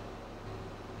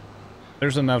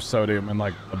 There's enough sodium in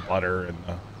like the butter and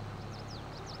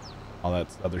all that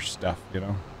other stuff, you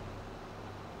know?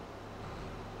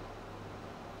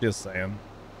 Just saying.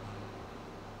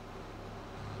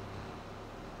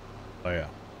 Oh yeah.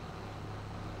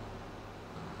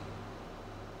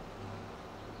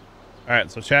 All right,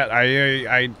 so chat,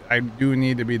 I do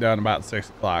need to be done about 6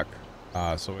 o'clock,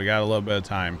 so we got a little bit of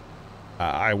time.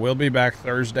 I will be back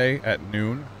Thursday at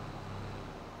noon,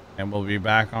 and we'll be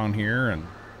back on here and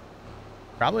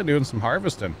probably doing some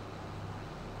harvesting,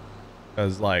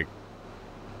 because like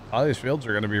all these fields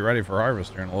are going to be ready for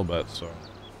harvest here in a little bit. So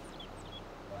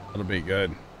It'll be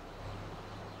good.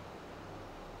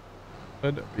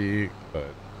 Could be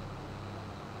good.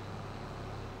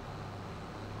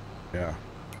 Yeah.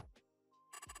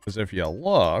 Because if you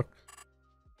look,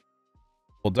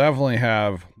 we'll definitely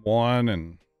have 1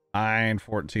 and 9,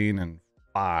 14, and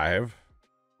 5.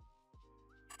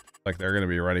 Like they're going to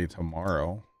be ready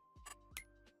tomorrow.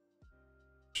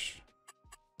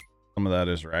 Some of that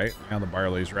is right. Yeah, the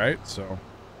barley's right, so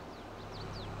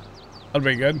that'll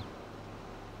be good.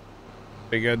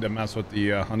 Be good to mess with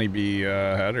the honeybee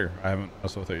header. I haven't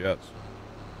messed with it yet. So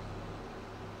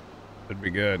should be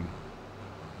good.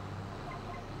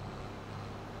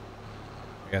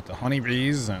 We got the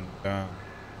honeybees and we're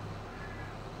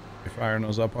firing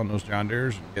those up on those John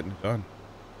Deeres and getting it done.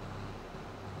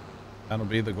 That'll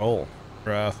be the goal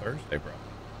for Thursday, probably.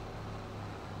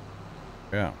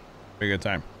 Yeah, be a good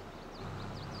time.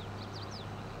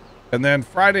 And then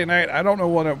Friday night, I don't know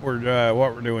what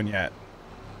we're doing yet.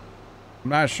 I'm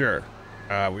not sure.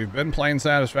 We've been playing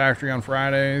Satisfactory on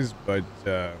Fridays, but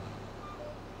some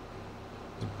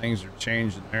things are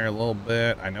changing there a little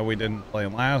bit. I know we didn't play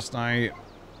last night.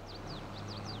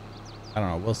 I don't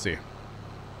know. We'll see.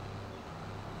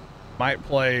 Might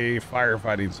play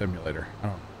Firefighting Simulator. I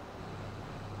don't know.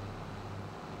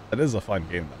 That is a fun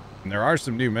game, though. And there are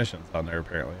some new missions on there,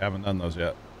 apparently. I haven't done those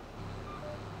yet.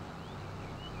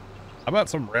 How about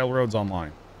some Railroads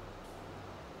Online?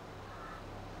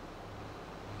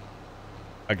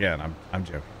 Again, I'm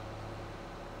joking.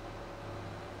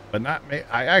 But not me.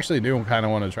 I actually do kind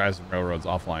of want to try some Railroads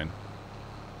offline.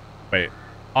 Wait,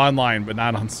 online, but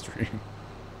not on stream.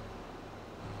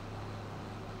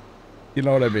 You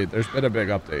know what I mean? There's been a big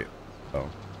update. So.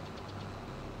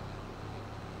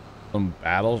 Some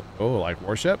battles. Oh, like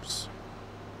warships?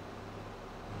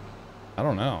 I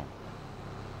don't know.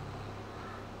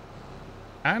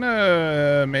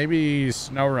 Kinda maybe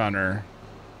SnowRunner.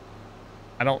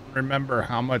 I don't remember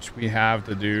how much we have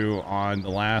to do on the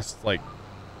last like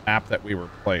map that we were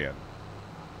playing.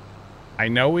 I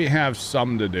know we have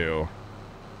some to do.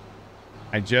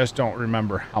 I just don't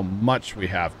remember how much we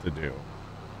have to do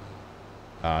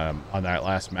on that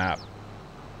last map.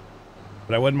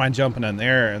 But I wouldn't mind jumping in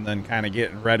there and then kind of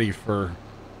getting ready for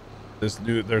this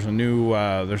new. There's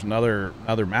another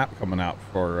map coming out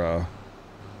for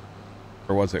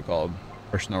what's it called?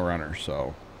 For SnowRunner.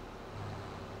 So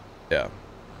yeah.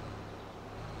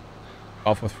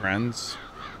 Off with friends.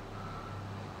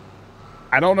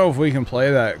 I don't know if we can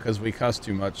play that because we cuss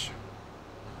too much.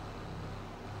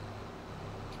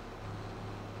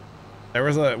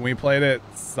 We played it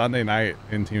Sunday night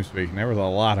in TeamSpeak and there was a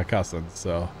lot of cussing,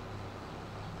 so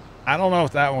I don't know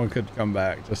if that one could come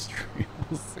back. Just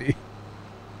we'll see.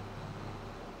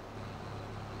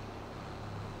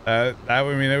 I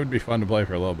mean, it would be fun to play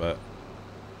for a little bit.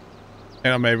 You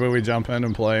know, maybe we jump in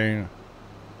and play.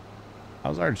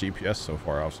 How's our GPS so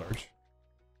far off, Sarge?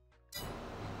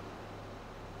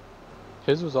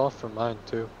 His was off from mine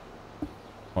too.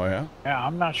 Oh yeah? Yeah,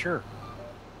 I'm not sure.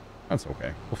 That's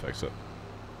okay. We'll fix it.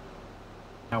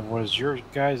 Now, was your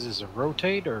guys' a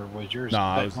rotate or was yours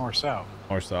was north-south?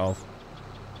 North-south.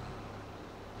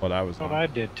 What I was That's what on. I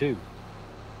did too.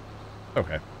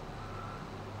 Okay.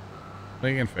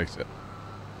 We can fix it.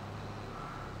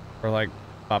 Or like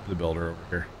pop the builder over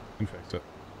here. We can fix it.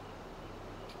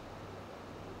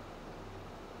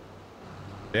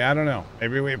 Yeah, I don't know.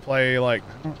 Maybe we play like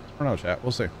I don't know, chat.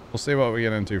 We'll see. We'll see what we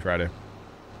get into Friday.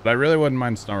 But I really wouldn't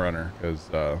mind SnowRunner because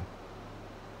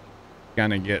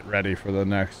kind of get ready for the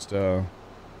next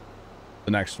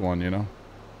one, you know.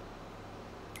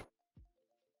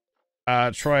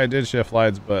 Troy, I did shift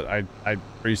lines, but I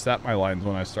reset my lines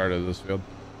when I started this field.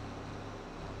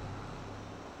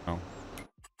 Oh.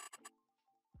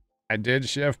 I did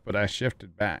shift, but I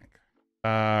shifted back.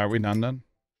 Are we done?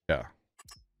 Yeah.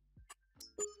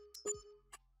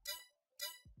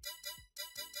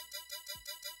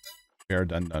 We are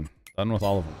done with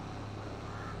all of them.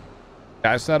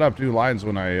 Yeah, I set up two lines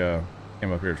when I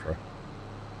came up here, Troy.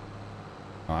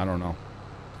 I don't know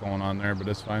what's going on there, but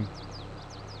it's fine.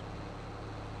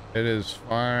 It is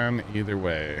fine either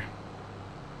way.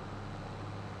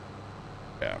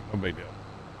 Yeah, no big deal.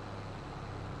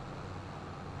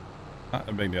 Not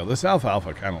a big deal. This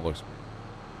alfalfa kind of looks weird.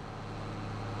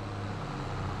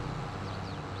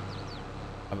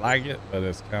 I like it, but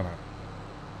it's kind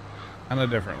of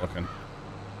different looking.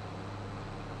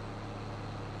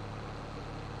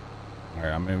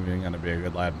 Alright, I'm maybe going to be a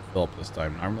good lad and fill up this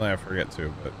time. Normally I forget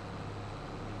to, but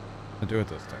I'll do it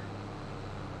this time.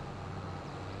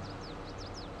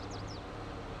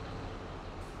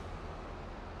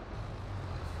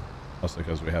 Mostly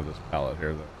because we have this pallet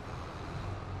here that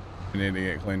we need to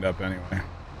get cleaned up anyway.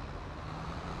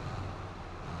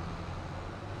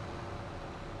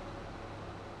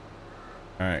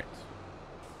 All right.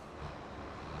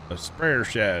 The sprayer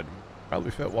shed.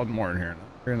 Probably fit one more in here.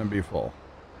 We're gonna be full.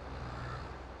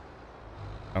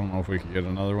 I don't know if we can get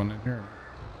another one in here.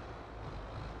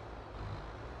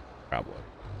 Probably.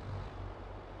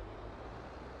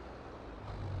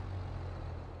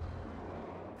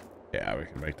 Yeah, we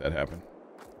can make that happen.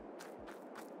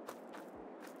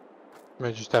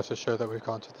 We just have to show that we've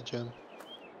gone to the gym.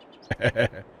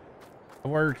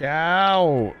 Work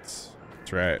out.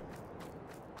 That's right.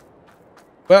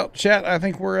 Well, chat, I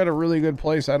think we're at a really good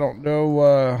place. I don't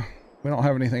know, we don't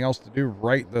have anything else to do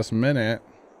right this minute.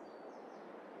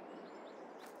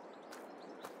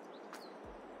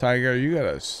 Tiger, you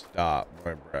gotta stop,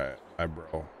 my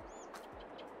bro.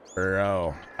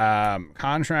 Bro.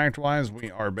 Contract-wise,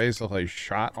 we are basically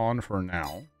shot on for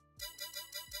now.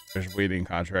 There's waiting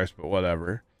contracts, but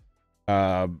whatever.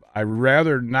 I'd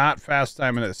rather not fast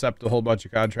time and accept a whole bunch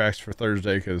of contracts for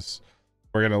Thursday because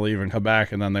we're gonna leave and come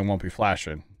back and then they won't be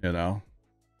flashing, you know.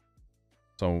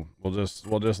 So we'll just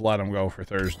let them go for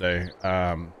Thursday. Is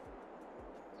there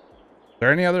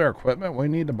any other equipment we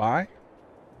need to buy?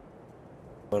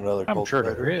 Another I'm sure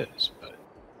cultivator. there is, but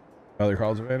Another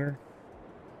cultivator?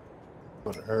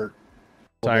 Wouldn't hurt.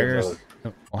 Tigers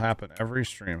will happen every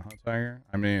stream, huh, Tiger?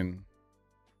 I mean,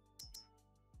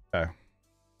 yeah,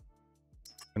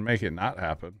 and make it not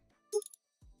happen.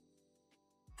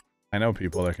 I know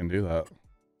people that can do that.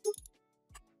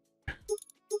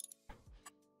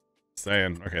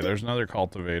 Saying, okay, there's another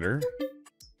cultivator.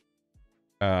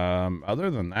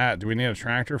 Other than that, do we need a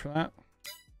tractor for that?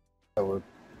 That wouldn't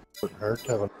hurt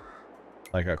to have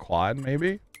Like a quad,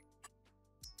 maybe?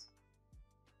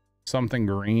 Something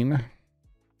green.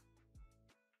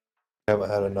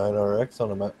 haven't had a 9RX on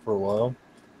a map for a while.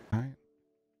 Right.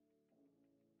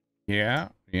 Yeah,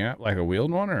 like a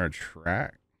wheeled one or a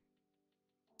track?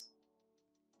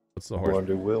 What's the horse? Want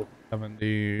to do wheel.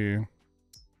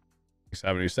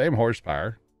 70, same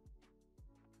horsepower.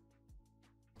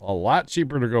 A lot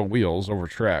cheaper to go wheels over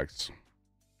tracks.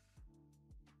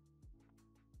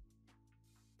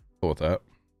 Go with that.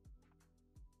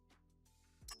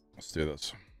 Let's do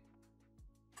this.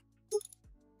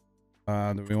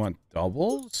 Do we want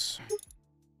doubles?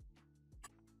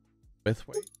 With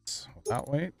weights?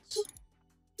 Without weights?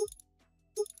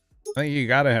 I think you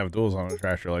gotta have duals on a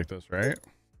tractor like this, right?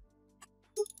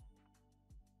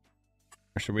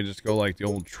 Or should we just go like the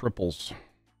old triples?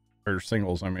 Or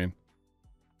singles, I mean.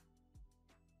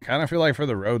 Kind of feel like for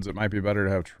the roads it might be better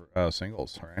to have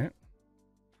singles, right?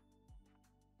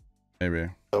 Maybe.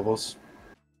 Doubles.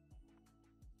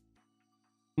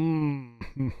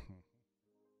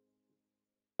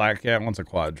 Black Cat wants a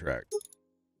quad track.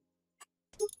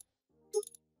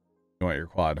 You want your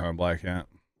quad, huh, Black Cat?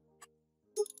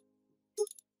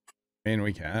 I mean,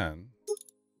 we can.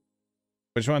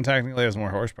 Which one technically has more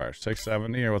horsepower?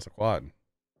 670 or what's a quad?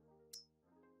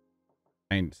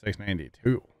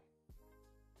 692.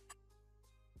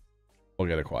 We'll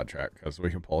get a quad track because we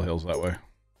can pull hills that way.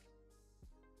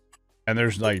 And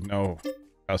there's like no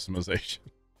customization.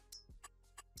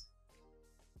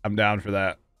 I'm down for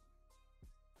that.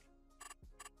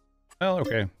 Well,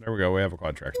 okay. There we go. We have a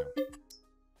quad track now.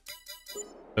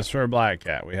 Just for a Black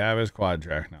Cat. We have his quad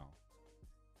track now.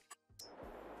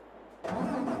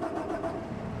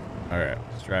 Alright.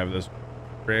 Let's drive this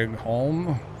rig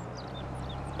home.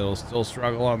 It'll still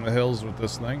struggle on the hills with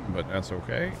this thing, but that's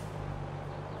okay.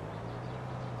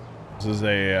 This is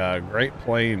a Great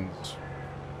Plains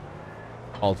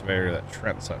cultivator that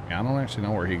Trent sent me. I don't actually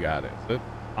know where he got it. Is it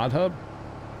Mod Hub?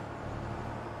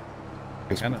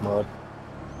 Facebook mod.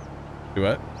 Do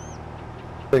what?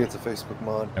 I think it's a Facebook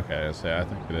mod. Okay, I say I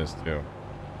think it is too.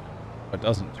 But it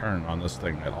doesn't turn on this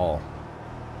thing at all.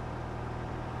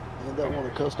 Ain't that one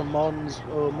of custom mods?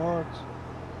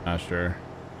 Not sure.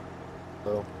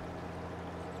 So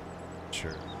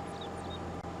Sure.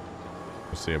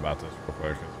 We'll see about this real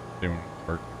quick. See when it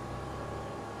works.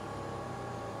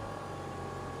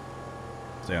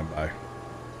 Stand by.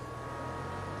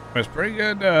 It's pretty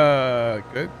good,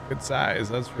 good size,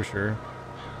 that's for sure.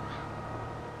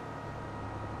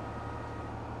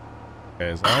 Okay,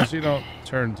 as long as you don't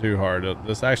turn too hard,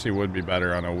 this actually would be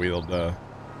better on a wheeled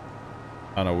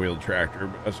tractor,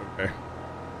 but that's okay.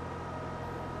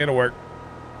 It'll work.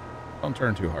 Don't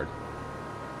turn too hard.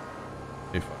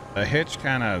 If the hitch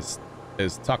kind of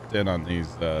is tucked in on these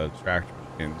tractor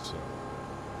machines, so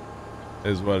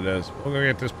is what it is. We'll go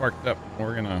get this parked up.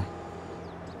 We're gonna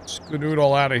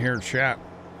skedoodle out of here, chat.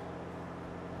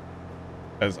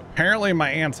 Because apparently my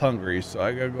aunt's hungry, so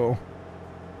I gotta go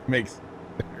make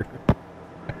dinner.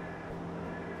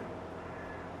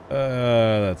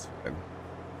 That's fine.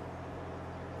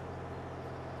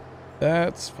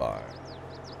 That's fine.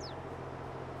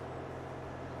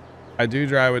 I do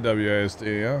drive with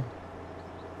WASD, yeah.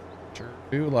 Sure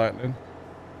do, Lightning.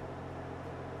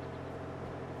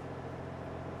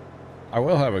 I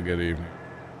will have a good evening.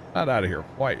 Not out of here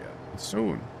quite yet, but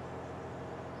soon.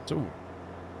 Soon.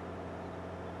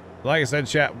 Like I said,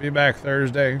 chat, we'll be back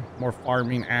Thursday. More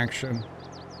farming action.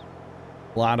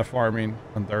 A lot of farming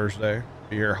on Thursday.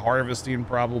 Be here harvesting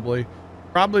probably.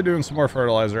 Probably doing some more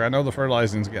fertilizer. I know the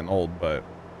fertilizing's getting old, but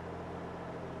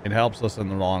it helps us in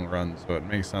the long run, so it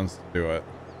makes sense to do it.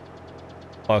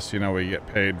 Plus, you know, we get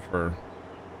paid for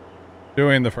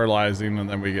doing the fertilizing, and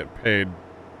then we get paid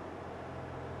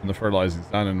when the fertilizing's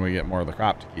done, and we get more of the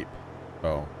crop to keep.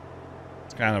 So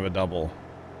it's kind of a double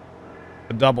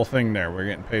thing there. We're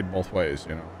getting paid both ways,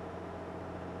 you know.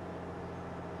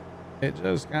 It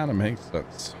just kind of makes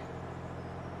sense.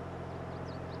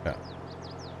 Yeah.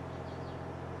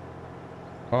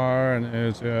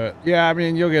 Yeah, I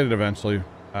mean, you'll get it eventually,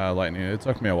 Lightning. It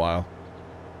took me a while.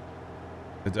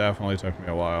 It definitely took me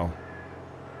a while.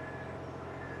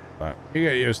 But you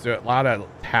get used to it. A lot of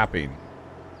tapping.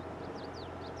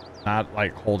 Not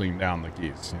like holding down the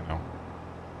keys, you know.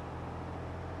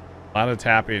 A lot of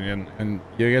tapping, and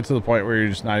you get to the point where you're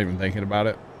just not even thinking about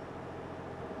it.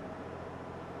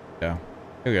 Yeah,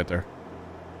 you'll get there.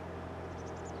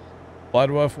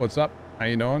 Bloodwolf, what's up? How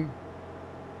you doing?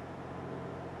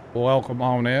 Welcome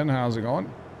on in. How's it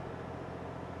going?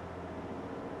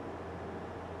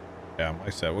 Yeah, like I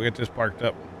said, we'll get this parked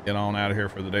up. Get on out of here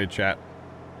for the day, chat.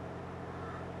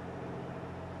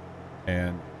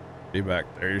 And be back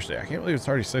Thursday. I can't believe it's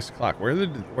already 6 o'clock. Where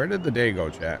did the day go,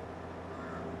 chat?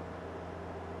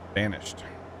 Vanished.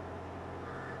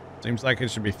 Seems like it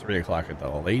should be 3 o'clock at the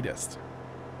latest.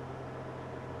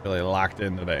 Really locked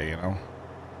in today, you know?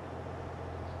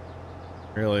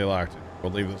 Really locked in.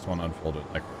 We'll leave this one unfolded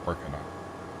like we're working on.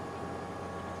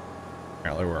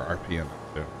 Apparently we're RPing it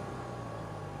too.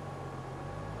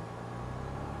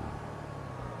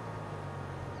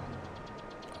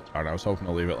 Alright, I was hoping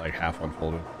to leave it like half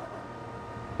unfolded.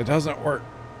 It doesn't work.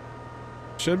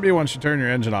 Should be once you turn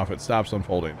your engine off, it stops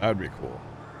unfolding. That would be cool.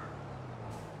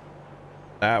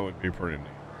 That would be pretty neat.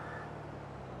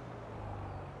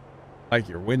 Like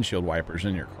your windshield wipers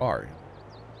in your car.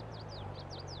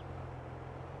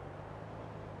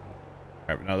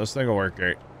 Alright, now this thing will work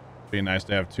great. Be nice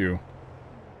to have two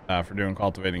for doing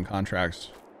cultivating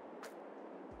contracts.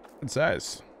 Good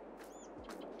size.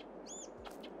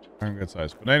 Good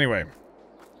size. But anyway,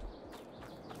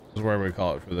 this is where we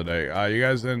call it for the day. You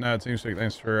guys in TeamSpeak,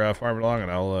 thanks for farming along,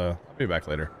 and I'll be back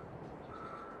later.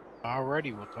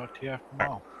 Alrighty, we'll talk to you after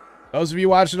tomorrow. Those of you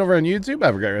watching over on YouTube,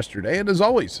 have a great rest of your day, and as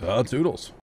always, toodles.